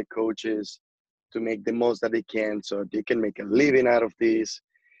all my coaches to make the most that they can so they can make a living out of this,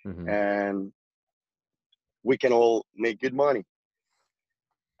 Mm-hmm. and we can all make good money.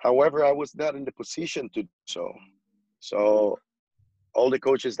 However, I was not in the position to do so. So all the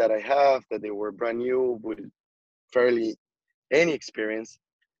coaches that I have, that they were brand new with fairly any experience,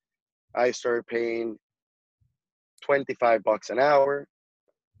 I started paying $25 an hour,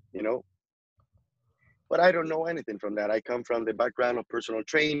 you know. But I don't know anything from that. I come from the background of personal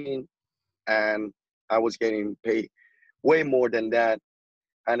training, and I was getting paid way more than that.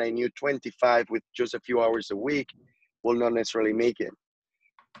 And I knew 25 with just a few hours a week will not necessarily make it.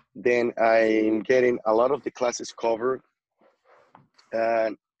 Then I'm getting a lot of the classes covered,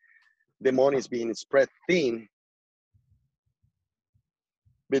 and the money is being spread thin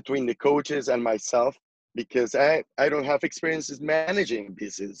between the coaches and myself because I don't have experiences managing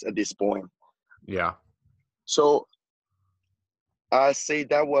business at this point. Yeah. So I say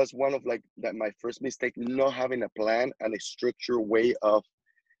that was one of like that my first mistake, not having a plan and a structured way of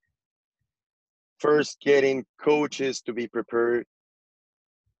first getting coaches to be prepared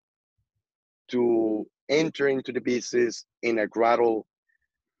to enter into the business in a gradual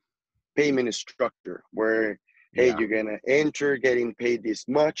payment structure where, hey, Yeah. you're gonna enter getting paid this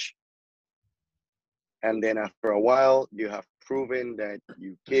much, and then after a while you have proven that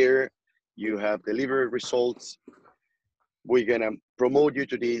you care, you have delivered results, we're gonna promote you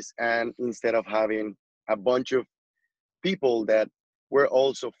to this. And instead of having a bunch of people that were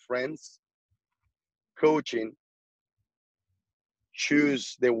also friends coaching,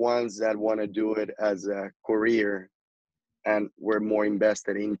 choose the ones that want to do it as a career and were more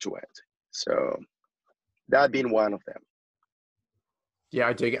invested into it. So that being one of them. Yeah,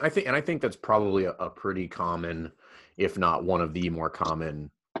 I take it. I think that's probably a pretty common, if not one of the more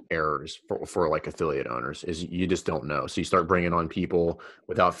common errors for like affiliate owners is you just don't know. So you start bringing on people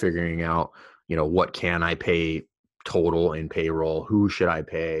without figuring out, what can I pay total in payroll? Who should I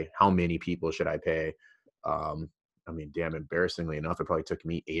pay? How many people should I pay? I mean, damn, embarrassingly enough, it probably took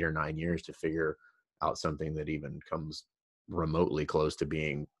me 8 or 9 years to figure out something that even comes remotely close to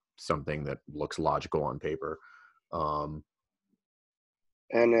being something that looks logical on paper. And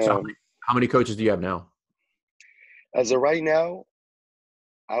So how many coaches do you have now? as of right now,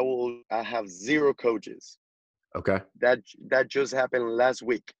 I have 0 coaches. Okay. That just happened last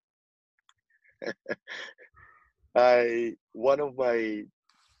week. One of my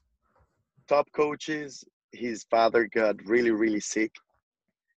top coaches, his father got really, really sick,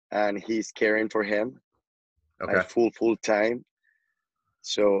 and he's caring for him Okay. like full time.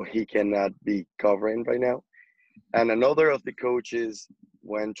 So he cannot be covering right now. And another of the coaches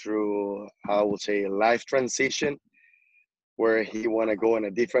went through, I would say, a life transition where he want to go on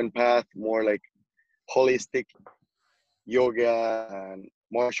a different path, more like holistic yoga and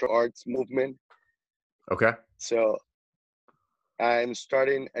martial arts movement. Okay. So I'm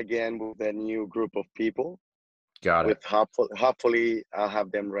starting again with a new group of people. Got it. With hopefully I'll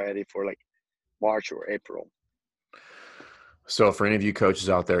have them ready for like March or April. So for any of you coaches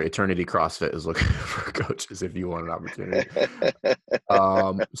out there, Eternity CrossFit is looking for coaches if you want an opportunity.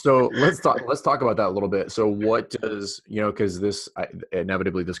 So let's talk about that a little bit. So what does, because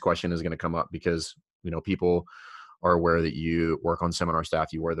inevitably this question is going to come up because, people are aware that you work on seminar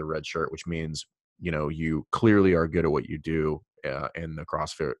staff, you wear the red shirt, which means, you clearly are good at what you do in the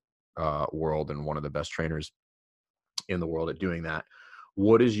CrossFit world and one of the best trainers in the world at doing that.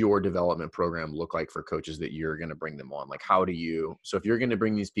 What does your development program look like for coaches that you're going to bring them on? Like, so if you're going to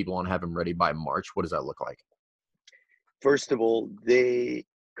bring these people on, have them ready by March, what does that look like? First of all, they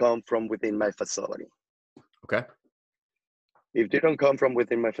come from within my facility. Okay. If they don't come from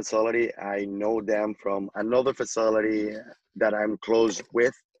within my facility, I know them from another facility that I'm close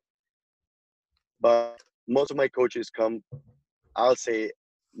with. But most of my coaches come, I'll say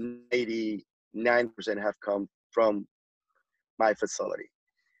 99% have come from my facility.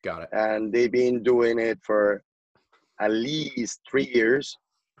 Got it. And they've been doing it for at least 3 years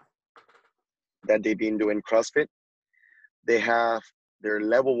that they've been doing CrossFit. They have their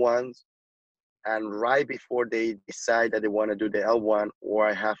level 1s, and right before they decide that they want to do the L1, or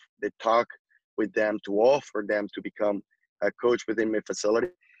I have the talk with them to offer them to become a coach within my facility,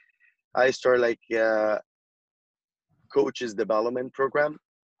 I start like a coaches development program.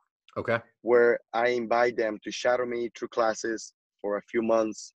 Okay. Where I invite them to shadow me through classes for a few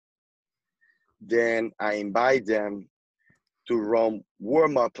months. Then I invite them to run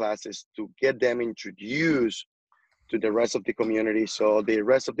warm-up classes to get them introduced to the rest of the community, so the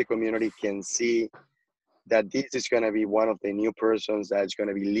rest of the community can see that this is going to be one of the new persons that's going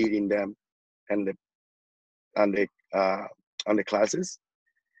to be leading them and on the classes.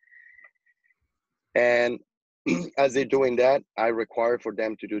 And as they're doing that, I require for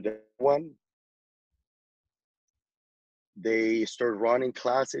them to do that one. They start running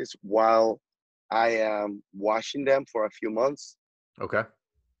classes while I am watching them for a few months. Okay.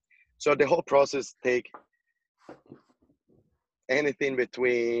 So the whole process take anything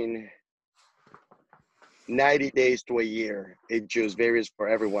between 90 days to a year. It just varies for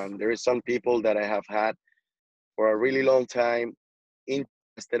everyone. There is some people that I have had for a really long time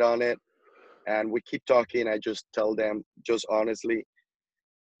interested on it, and we keep talking. I just tell them, just honestly,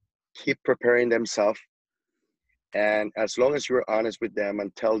 keep preparing themselves. And as long as you're honest with them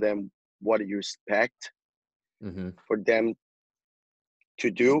and tell them what you expect for them to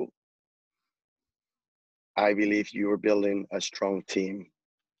do, I believe you're building a strong team.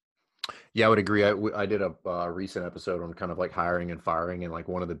 Yeah, I would agree. I did a recent episode on kind of like hiring and firing. And like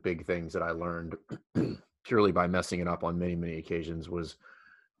one of the big things that I learned purely by messing it up on many, many occasions was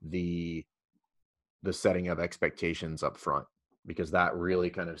the setting of expectations up front, because that really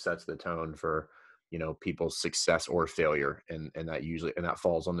kind of sets the tone for, people's success or failure. And that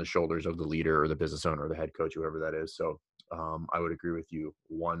falls on the shoulders of the leader or the business owner or the head coach, whoever that is. So I would agree with you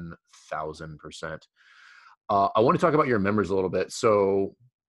 1000%. I want to talk about your members a little bit. So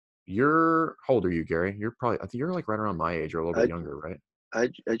how old are you, Gary? I think you're like right around my age or a little bit younger, right? I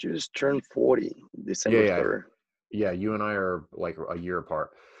just turned 40 December 3rd. Yeah, you and I are like a year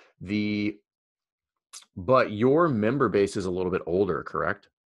apart. But your member base is a little bit older, correct?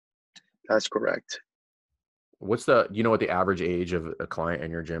 That's correct. What the average age of a client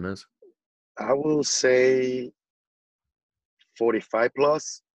in your gym is? I will say 45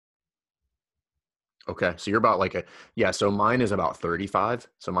 plus. Okay. So you're about so mine is about 35.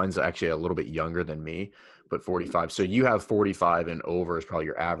 So mine's actually a little bit younger than me, but 45. So you have 45 and over is probably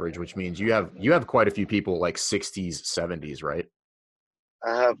your average, which means you have quite a few people like 60s, 70s, right?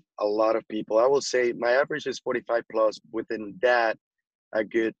 I have a lot of people. I will say my average is 45 plus. Within that, a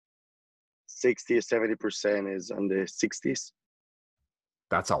good 60 or 70% is on the 60s.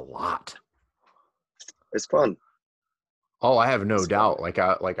 That's a lot. It's fun. Oh, I have no doubt.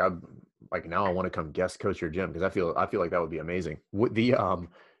 Fun. Now I want to come guest coach your gym because I feel like that would be amazing.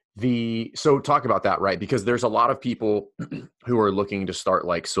 So talk about that, right? Because there's a lot of people who are looking to start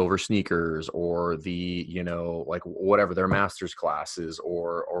like silver sneakers or the, like whatever their master's classes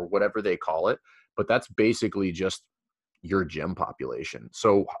or whatever they call it. But that's basically just your gym population.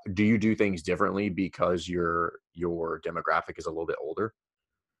 So do you do things differently because your demographic is a little bit older?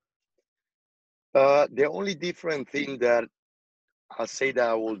 The only different thing that I'll say that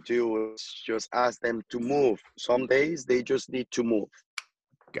I will do is just ask them to move. Some days they just need to move.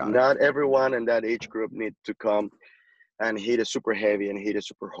 Got it. Not everyone in that age group need to come and hit it super heavy and hit it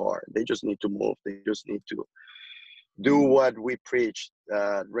super hard. They just need to move. They just need to do what we preach,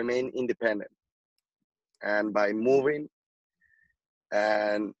 remain independent. And by moving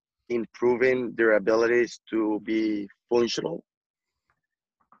and improving their abilities to be functional,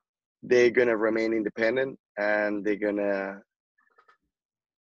 they're gonna remain independent and they're gonna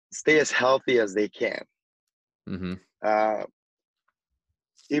stay as healthy as they can. Mm-hmm.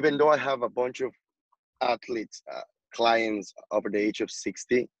 Even though I have a bunch of athletes, clients over the age of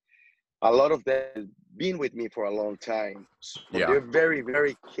 60, a lot of them have been with me for a long time. So Yeah. they're very,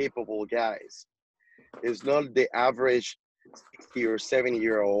 very capable guys. It's not the average 60 or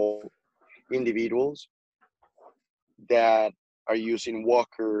 70-year-old individuals that are using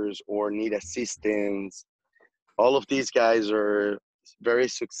walkers or need assistance. All of these guys are very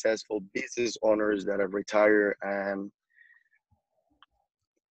successful business owners that have retired, and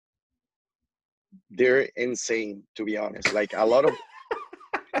they're insane, to be honest. Like a lot of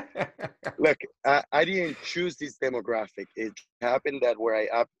look, I didn't choose this demographic. It happened that where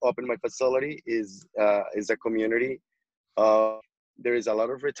I opened my facility is a community. There is a lot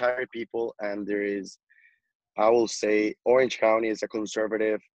of retired people, and there is, I will say, Orange County is a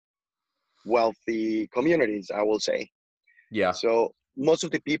conservative, wealthy communities, I will say. Yeah. So most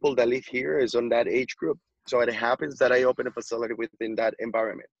of the people that live here is on that age group. So it happens that I open a facility within that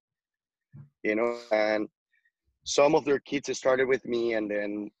environment, and some of their kids started with me, and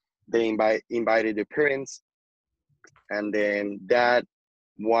then they invited their parents, and then that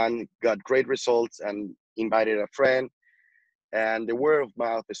one got great results and invited a friend, and the word of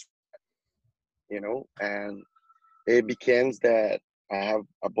mouth is, and it becomes that I have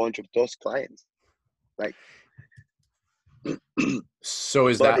a bunch of those clients. Like,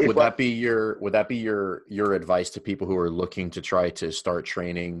 So but if would that be your advice to people who are looking to try to start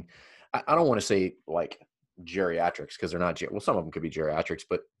training? I don't want to say like geriatrics because they're not, well, some of them could be geriatrics,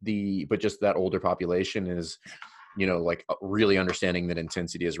 but just that older population is, like really understanding that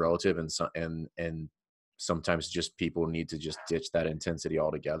intensity is relative, and sometimes just people need to just ditch that intensity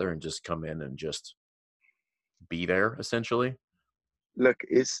altogether and just come in and just be there essentially. look,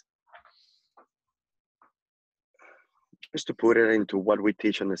 it's just to put it into what we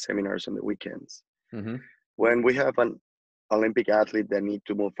teach on the seminars on the weekends. Mm-hmm. When we have an Olympic athlete that need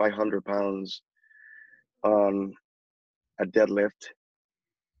to move 500 pounds on a deadlift,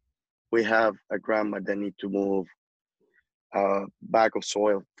 we have a grandma that need to move a bag of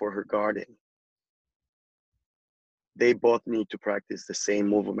soil for her garden. They both need to practice the same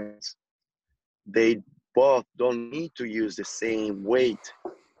movements. They both don't need to use the same weight,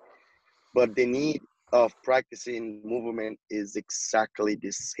 but the need of practicing movement is exactly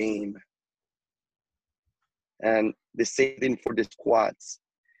the same. And the same thing for the squats.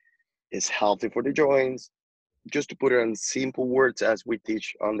 Is healthy for the joints. Just to put it in simple words as we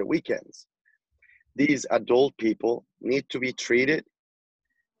teach on the weekends, these adult people need to be treated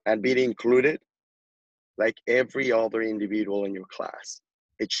and be included like every other individual in your class.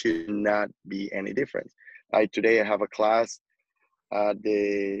 It should not be any different. Like today I have a class at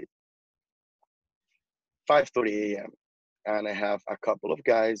the 5:30 a.m. and I have a couple of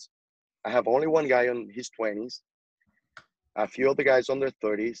guys. I have only one guy on his 20s, a few other guys on their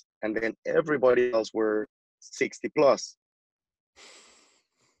 30s, and then everybody else were 60 plus.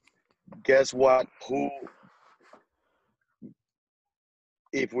 Guess what?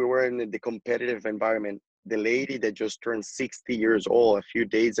 If we were in the competitive environment, the lady that just turned 60 years old a few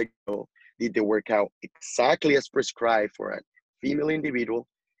days ago did the workout exactly as prescribed for a female individual,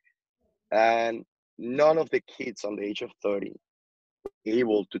 and none of the kids on the age of 30 were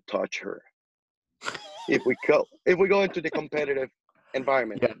able to touch her. If we go into the competitive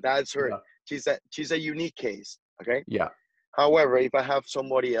environment, Yeah. that's her. Yeah. She's a unique case. Okay. Yeah. However, if I have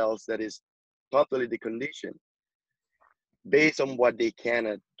somebody else that is totally deconditioned based on what they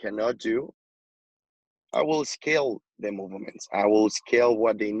cannot do, I will scale the movements. I will scale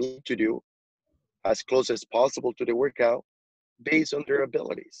what they need to do as close as possible to the workout based on their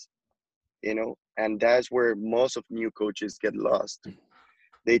abilities, and that's where most of new coaches get lost.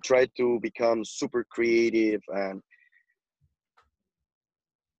 They try to become super creative and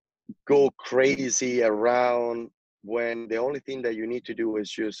go crazy around, when the only thing that you need to do is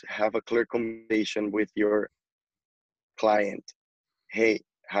just have a clear conversation with your client. Hey,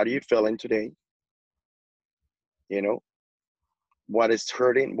 how do you feeling today? You know, what is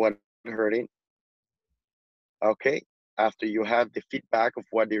hurting, what hurting? Okay. After you have the feedback of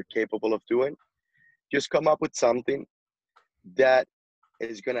what they're capable of doing, just come up with something that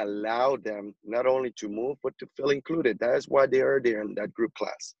is going to allow them not only to move, but to feel included. That is why they are there in that group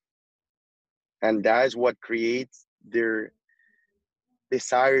class. And that is what creates their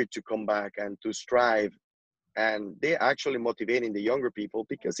desire to come back and to strive. And they're actually motivating the younger people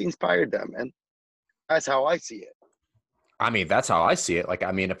because it inspired them. And that's how I see it. I mean, that's how I see it. Like,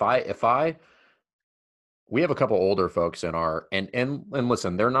 I mean, we have a couple older folks in our, and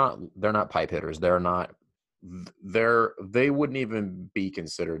listen, they're not pipe hitters. They wouldn't even be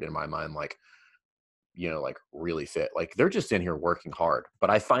considered in my mind, like, like really fit. Like, they're just in here working hard. But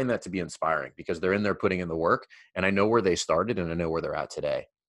I find that to be inspiring because they're in there putting in the work, and I know where they started and I know where they're at today.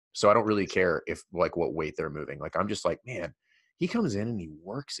 So I don't really care if, like, what weight they're moving. Like, I'm just like, man, he comes in and he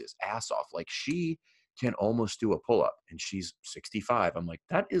works his ass off. Like, she can almost do a pull-up and she's 65. I'm like,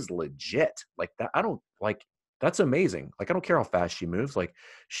 that is legit. Like, that, I don't like, that's amazing. Like, I don't care how fast she moves. Like,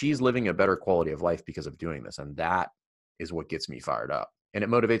 she's living a better quality of life because of doing this. And that is what gets me fired up. And it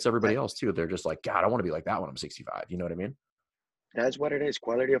motivates everybody else too. They're just like, God, I want to be like that when I'm 65. You know what I mean? That's what it is.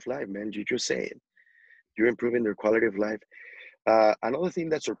 Quality of life, man. You just say it. You're improving their quality of life. Another thing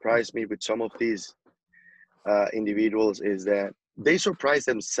that surprised me with some of these individuals is that they surprise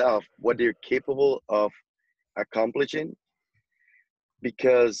themselves what they're capable of accomplishing,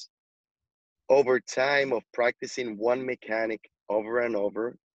 because over time of practicing one mechanic over and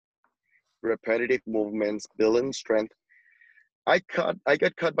over, repetitive movements, building strength, I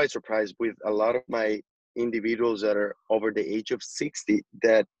got caught by surprise with a lot of my individuals that are over the age of 60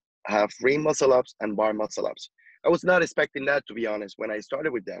 that have ring muscle ups and bar muscle ups. I was not expecting that, to be honest, when I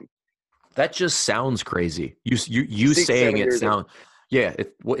started with them. That just sounds crazy. You Six, saying 7 it years ago. yeah.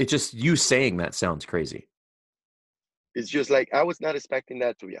 It just, you saying that sounds crazy. It's just like I was not expecting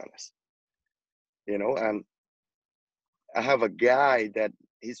that, to be honest. And I have a guy that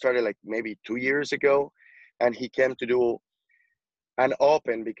he started like maybe 2 years ago, and he came to do an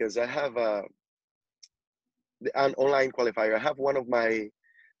open because I have an online qualifier. I have one of my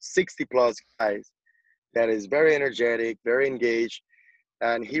 60 plus guys that is very energetic, very engaged,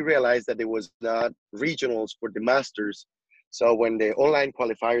 and he realized that there was not regionals for the masters. So when the online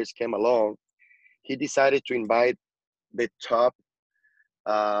qualifiers came along, he decided to invite the top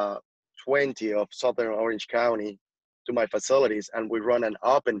uh, 20 of Southern Orange County to my facilities, and we run an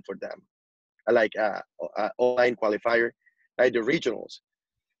open for them, like a online qualifier, like the regionals.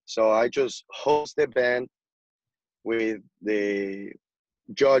 So I just host the event with the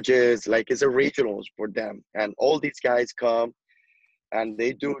judges, like it's a regionals for them, and all these guys come and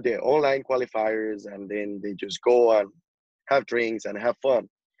they do the online qualifiers, and then they just go and have drinks and have fun.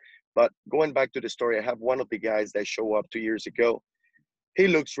 But going back to the story, I have one of the guys that show up 2 years ago. He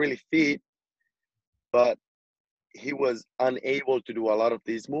looks really fit, but he was unable to do a lot of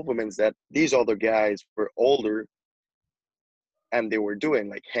these movements that these other guys were older and they were doing,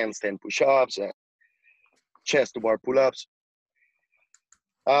 like handstand push-ups and chest to bar pull-ups.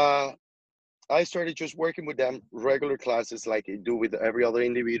 I started just working with them, regular classes like I do with every other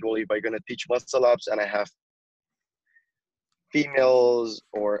individual. If I'm gonna teach muscle ups and I have females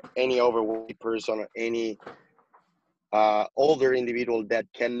or any overweight person or any older individual that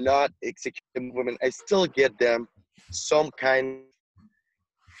cannot execute the movement, I still get them some kind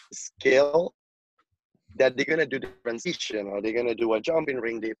of skill that they're gonna do the transition or they're gonna do a jumping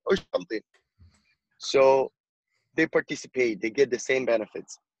ring dip or something. So they participate, they get the same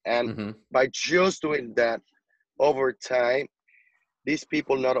benefits. And by just doing that over time, these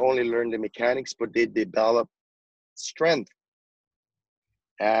people not only learn the mechanics, but they develop strength.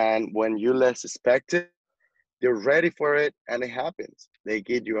 And when you less expect it, they're ready for it and it happens. They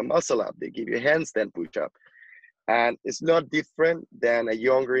give you a muscle up, they give you a handstand push up. And it's not different than a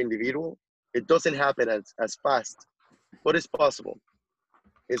younger individual. It doesn't happen as fast, but it's possible.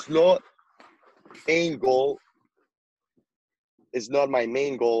 It's not main goal. It's not my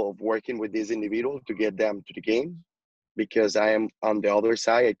main goal of working with these individuals to get them to the game, because I am on the other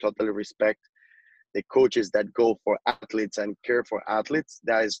side. I totally respect the coaches that go for athletes and care for athletes.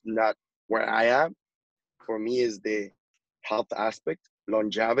 That is not where I am. For me is the health aspect,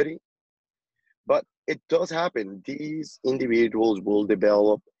 longevity. But it does happen. These individuals will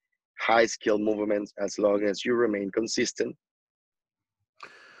develop high skill movements as long as you remain consistent.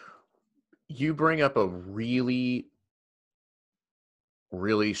 You bring up a really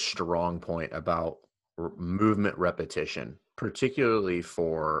really strong point about movement repetition, particularly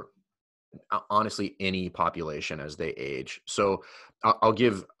for honestly any population as they age. So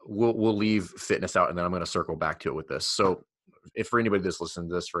we'll leave fitness out, and then I'm going to circle back to it with this. So if for anybody that's listened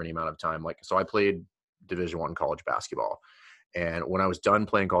to this for any amount of time, like, so I played Division I college basketball, and when I was done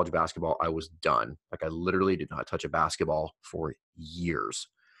playing college basketball, I was done. Like, I literally did not touch a basketball for years.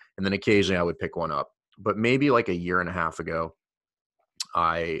 And then occasionally I would pick one up. But maybe like a year and a half ago,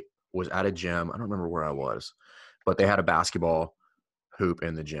 I was at a gym. I don't remember where I was, but they had a basketball hoop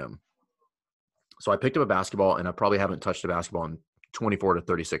in the gym. So I picked up a basketball, and I probably haven't touched a basketball in 24 to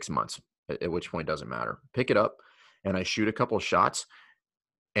 36 months, at which point it doesn't matter. Pick it up, and I shoot a couple of shots,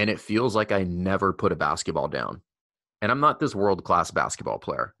 and it feels like I never put a basketball down. And I'm not this world-class basketball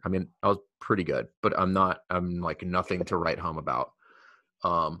player. I mean, I was pretty good, but I'm like nothing to write home about.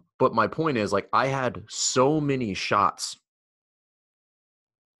 But my point is, like, I had so many shots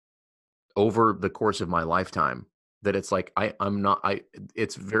over the course of my lifetime that it's like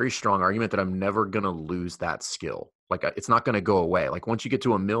it's a very strong argument that I'm never going to lose that skill. Like, it's not going to go away. Like, once you get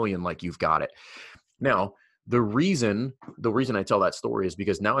to 1 million, like, you've got it. Now, the reason I tell that story is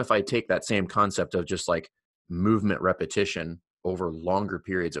because now if I take that same concept of just like movement repetition over longer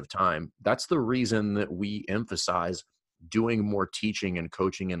periods of time, that's the reason that we emphasize doing more teaching and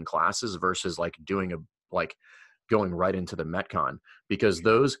coaching in classes versus like going right into the Metcon, because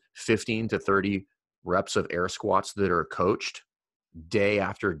those 15 to 30 reps of air squats that are coached day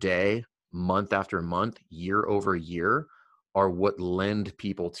after day, month after month, year over year, are what lend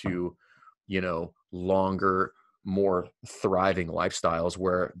people to, longer, more thriving lifestyles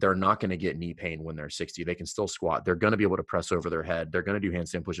where they're not going to get knee pain when they're 60. They can still squat. They're going to be able to press over their head. They're going to do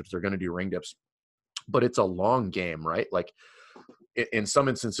handstand push-ups. They're going to do ring dips. But it's a long game, right? Like, in some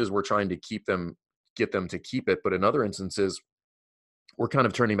instances, we're trying to get them to keep it. But in other instances, we're kind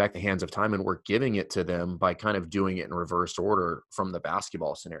of turning back the hands of time, and we're giving it to them by kind of doing it in reverse order from the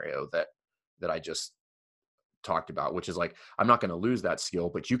basketball scenario that I just talked about, which is like, I'm not going to lose that skill,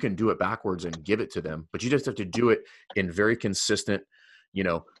 but you can do it backwards and give it to them. But you just have to do it in very consistent,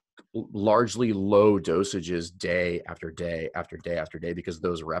 largely low dosages, day after day after day after day, because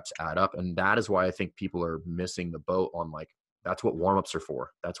those reps add up. And that is why I think people are missing the boat on, like, that's what warm-ups are for.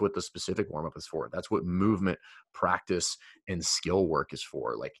 That's what the specific warm-up is for. That's what movement practice and skill work is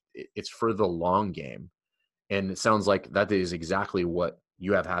for. Like, it's for the long game. And it sounds like that is exactly what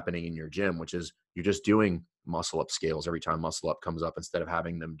you have happening in your gym, which is you're just doing muscle up scales every time muscle up comes up, instead of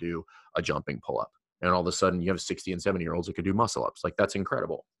having them do a jumping pull up. And all of a sudden you have 60 and 70-year-olds that could do muscle ups. Like, that's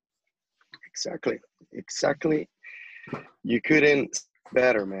incredible. Exactly. You couldn't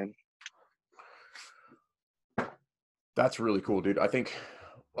better, man. That's really cool, dude. I think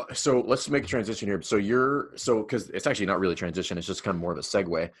so. Let's make a transition here. So because it's actually not really transition. It's just kind of more of a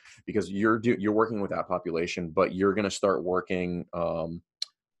segue, because you're working with that population, but you're going to start working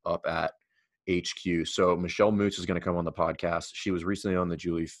up at HQ. So Michelle Moots is going to come on the podcast. She was recently on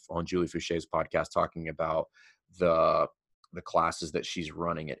Julie Foucher's podcast talking about the classes that she's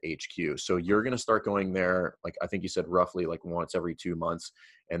running at HQ. So you're going to start going there, like, I think you said roughly like once every 2 months,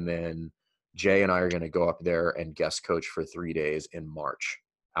 and then Jay and I are going to go up there and guest coach for 3 days in March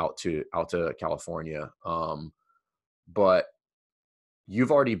out to California. But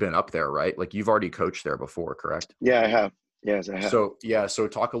you've already been up there, right? Like, you've already coached there before, correct? Yeah, I have. Yes, I have. So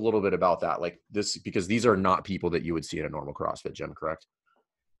talk a little bit about that, like this, because these are not people that you would see at a normal CrossFit gym, correct?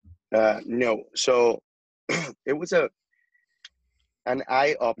 No. So it was an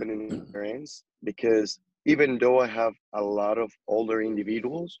eye-opening experience, because even though I have a lot of older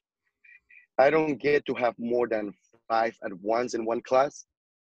individuals, I don't get to have more than 5 at once in one class.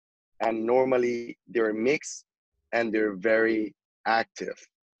 And normally they're mixed and they're very active.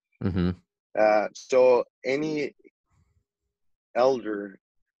 Mm-hmm. So any elder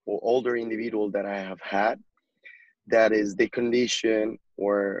or older individual that I have had that is the condition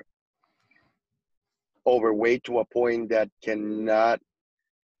or overweight to a point that cannot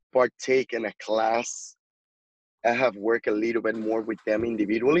partake in a class, I have worked a little bit more with them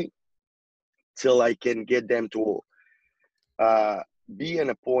individually till I can get them to be in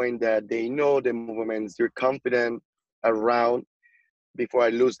a point that they know the movements, they're confident around before I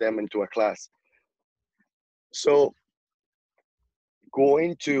lose them into a class. So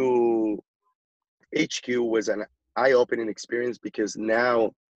going to HQ was an eye-opening experience, because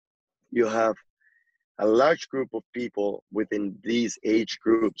now you have a large group of people within these age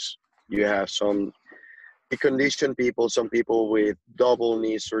groups. You have some conditioned people, some people with double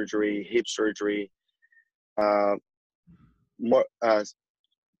knee surgery, hip surgery, more,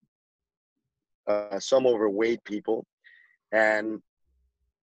 some overweight people. And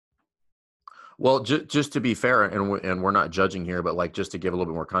Well, just to be fair, and we're not judging here, but like just to give a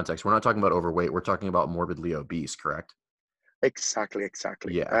little bit more context, we're not talking about overweight. We're talking about morbidly obese, correct? Exactly.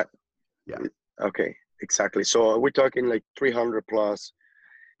 Yeah, yeah, Okay, exactly. So we're talking like 300 plus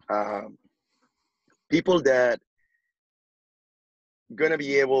um, people that gonna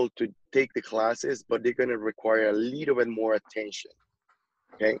be able to take the classes, but they're gonna require a little bit more attention.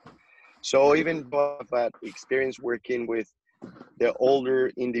 Okay, so even though I've had experience working with the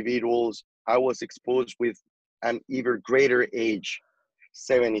older individuals, I was exposed with an even greater age,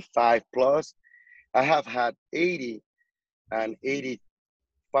 75 plus. I have had 80 and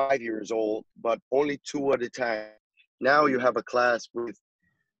 85 years old, but only two at a time. Now you have a class with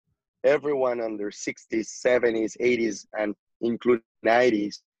everyone under 60s, 70s, 80s, and including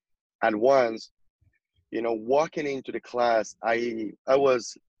 90s at once. You know, walking into the class,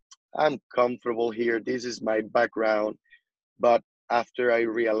 I'm comfortable here. This is my background. But after I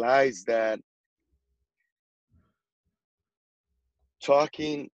realized that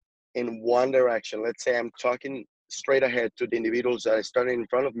talking in one direction, let's say I'm talking straight ahead to the individuals that are starting in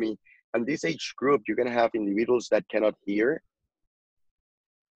front of me, and this age group, you're gonna have individuals that cannot hear,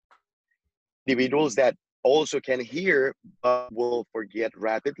 individuals that also can hear but will forget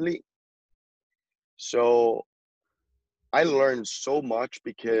rapidly. So I learned so much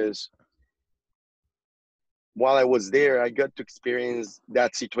because while I was there, I got to experience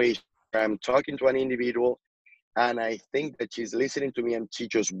that situation. I'm talking to an individual and I think that she's listening to me and she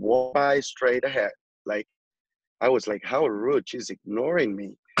just walked by straight ahead. Like, I was like, how rude. She's ignoring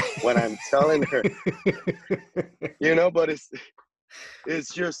me when I'm telling her, you know, but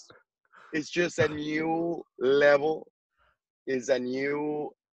it's just it's just a new level, is a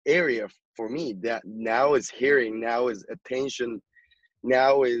new area for me that now is hearing, now is attention,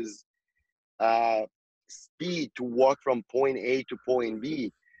 now is uh speed to walk from point A to point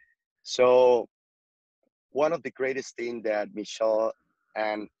B. So one of the greatest things that Michelle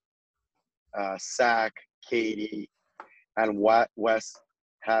and Zach, Katie, and what Wes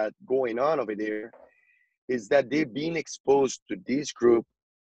had going on over there is that they've been exposed to this group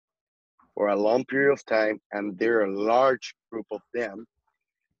for a long period of time, and they're a large group of them.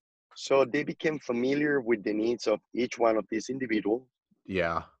 So they became familiar with the needs of each one of these individuals,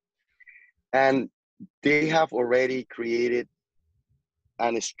 yeah, and they have already created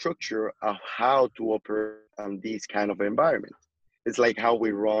an structure of how to operate on these kind of environment. It's like how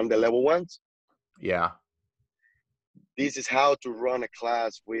we run the level ones. yeah, This is how to run a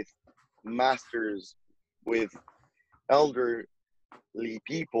class with masters, with elderly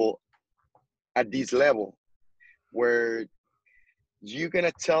people at this level, where you're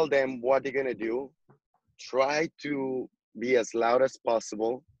gonna tell them what they're gonna do. Try to be as loud as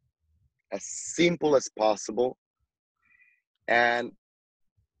possible, as simple as possible, and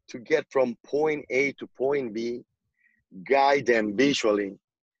to get from point A to point B, guide them visually.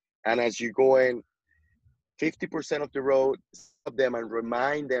 And as you go in 50% of the road, stop them and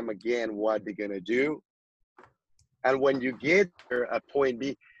remind them again what they're gonna do. And when you get there at point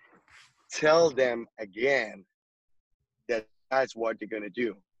B, tell them again that that's what they're gonna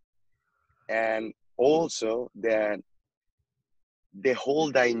do. And also that the whole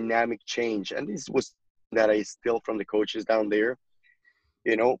dynamic change. And this was that I steal from the coaches down there,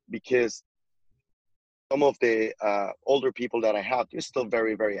 you know, because some of the older people that I have, they're still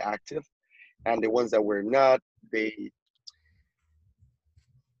very, very active. And the ones that were not, they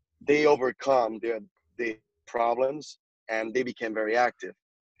they overcome the problems and they became very active.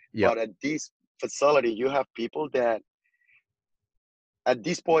 yep, But at this facility, you have people that at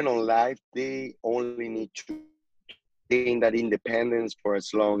this point in life, they only need to gain that independence for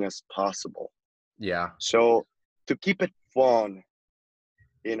as long as possible. yeah, So to keep it fun,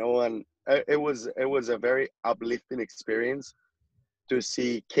 you know, and it was a very uplifting experience to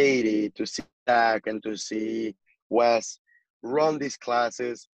see Katie, to see Zach, and to see Wes run these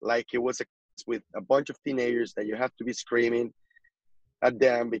classes like it was a class with a bunch of teenagers that you have to be screaming at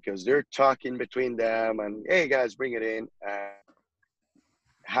them because they're talking between them and hey guys, bring it in and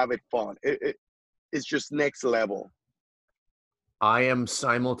have it fun. It's just next level. I am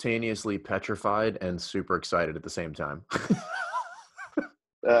simultaneously petrified and super excited at the same time.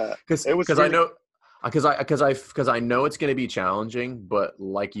 Uh, because it was because I really know because I know it's going to be challenging, but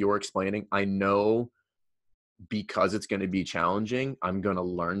like you're explaining, I know because it's going to be challenging, I'm going to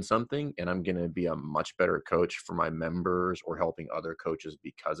learn something and I'm going to be a much better coach for my members or helping other coaches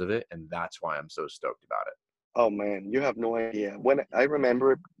because of it, and that's why I'm so stoked about it. oh man, you have no idea. When I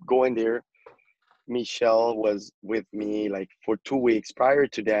remember going there, Michelle was with me like for 2 weeks prior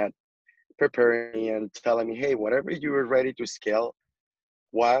to that, preparing me and telling me, hey, whatever you were ready to scale,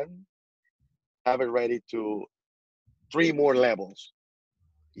 one, have it ready to 3 more levels.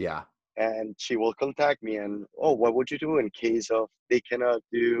 Yeah. And she will contact me and, oh, what would you do in case of they cannot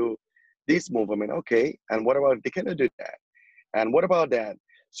do this movement? Okay. And what about if they cannot do that? And what about that?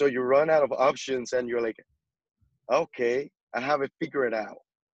 So you run out of options and you're like, okay, I have it figured out.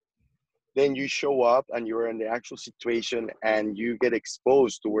 Then you show up and you're in the actual situation and you get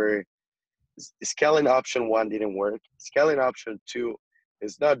exposed to where scaling option 1 didn't work. Scaling option 2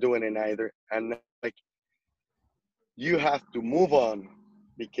 is not doing it either. And like you have to move on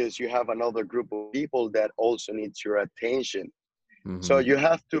because you have another group of people that also needs your attention. So you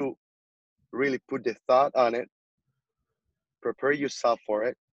have to really put the thought on it, prepare yourself for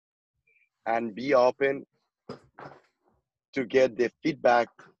it, and be open to get the feedback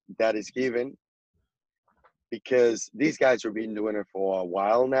that is given, because these guys have been doing it for a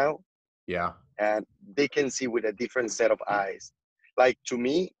while now. Yeah. And they can see with a different set of eyes. Like to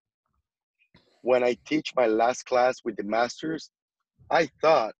me, when I teach my last class with the masters, I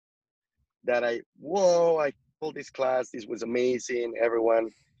thought that I told this class, this was amazing, everyone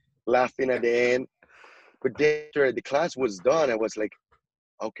laughing at the end. But then after the class was done, I was like,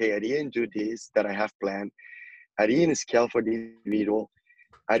 okay, I didn't do this that I have planned. I didn't scale for this individual.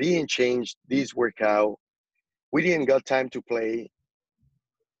 I didn't change this workout. We didn't got time to play.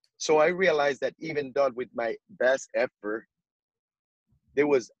 So I realized that even though with my best effort, there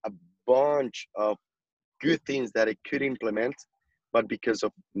was a bunch of good things that I could implement, but because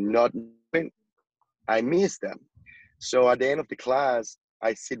of not doing, I missed them. So at the end of the class,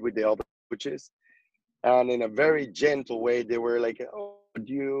 I sit with the other coaches, and in a very gentle way, they were like, "Oh,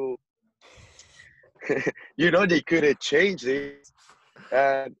 you, they could have changed it,"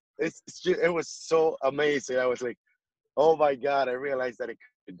 and it was so amazing. I was like, "Oh my God!" I realized that I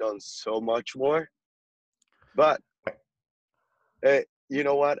could have done so much more, but you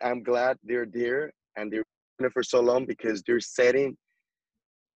know what? I'm glad they're there and they're doing it for so long because they're setting.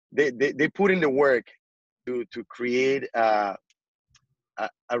 They put in the work to create a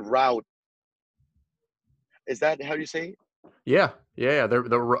route. Is that how you say it? Yeah. They're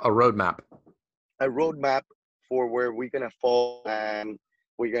a roadmap. A roadmap for where we're gonna fall and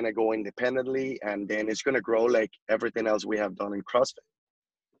we're gonna go independently, and then it's gonna grow like everything else we have done in CrossFit.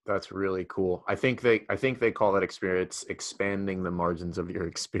 That's really cool. I think they call that experience expanding the margins of your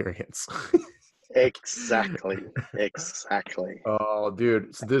experience. Exactly. Oh,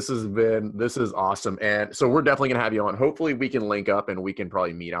 dude, so this is awesome. And so we're definitely gonna have you on. Hopefully we can link up and we can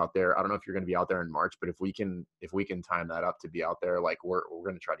probably meet out there. I don't know if you're gonna be out there in March, but if we can time that up to be out there, like we're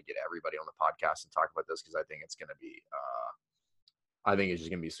gonna try to get everybody on the podcast and talk about this because I think it's gonna be I think it's just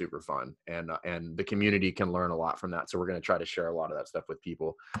gonna be super fun, and the community can learn a lot from that. So we're gonna try to share a lot of that stuff with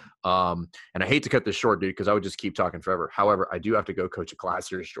people. And I hate to cut this short, dude, because I would just keep talking forever. However, I do have to go coach a class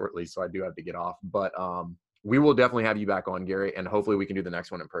here shortly, so I do have to get off. But we will definitely have you back on, Gary, and hopefully we can do the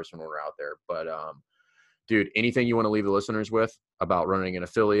next one in person when we're out there. But dude, anything you want to leave the listeners with about running an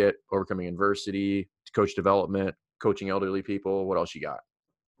affiliate, overcoming adversity, coach development, coaching elderly people? What else you got?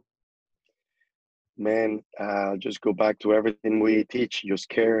 Man, just go back to everything we teach. Just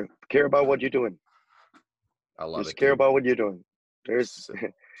care about what you're doing. I love just it. Care dude. about what you're doing. There's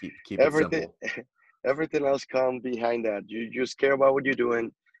keep everything. It simple. Everything else comes behind that. You just care about what you're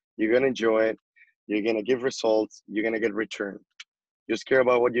doing. You're gonna enjoy it. You're gonna give results. You're gonna get return. Just care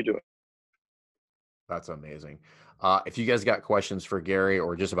about what you're doing. That's amazing. If you guys got questions for Gary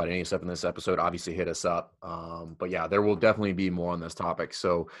or just about any stuff in this episode, obviously hit us up. But yeah, there will definitely be more on this topic.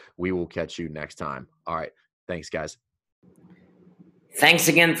 So we will catch you next time. All right. Thanks, guys. Thanks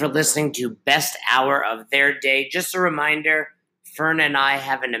again for listening to Best Hour of Their Day. Just a reminder, Fern and I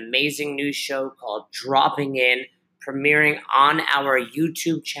have an amazing new show called Dropping In, premiering on our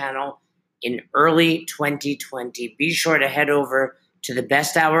YouTube channel in early 2020. Be sure to head over to the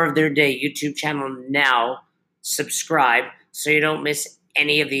Best Hour of Their Day YouTube channel now. Subscribe so you don't miss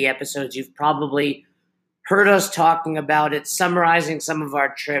any of the episodes. You've probably heard us talking about it, summarizing some of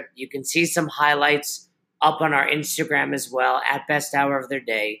our trip. You can see some highlights up on our Instagram as well at Best Hour of Their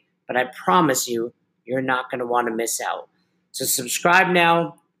Day. But I promise you, you're not going to want to miss out. So subscribe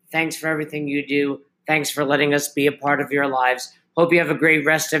now. Thanks for everything you do. Thanks for letting us be a part of your lives. Hope you have a great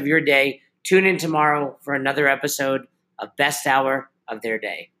rest of your day. Tune in tomorrow for another episode of Best Hour of Their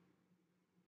Day.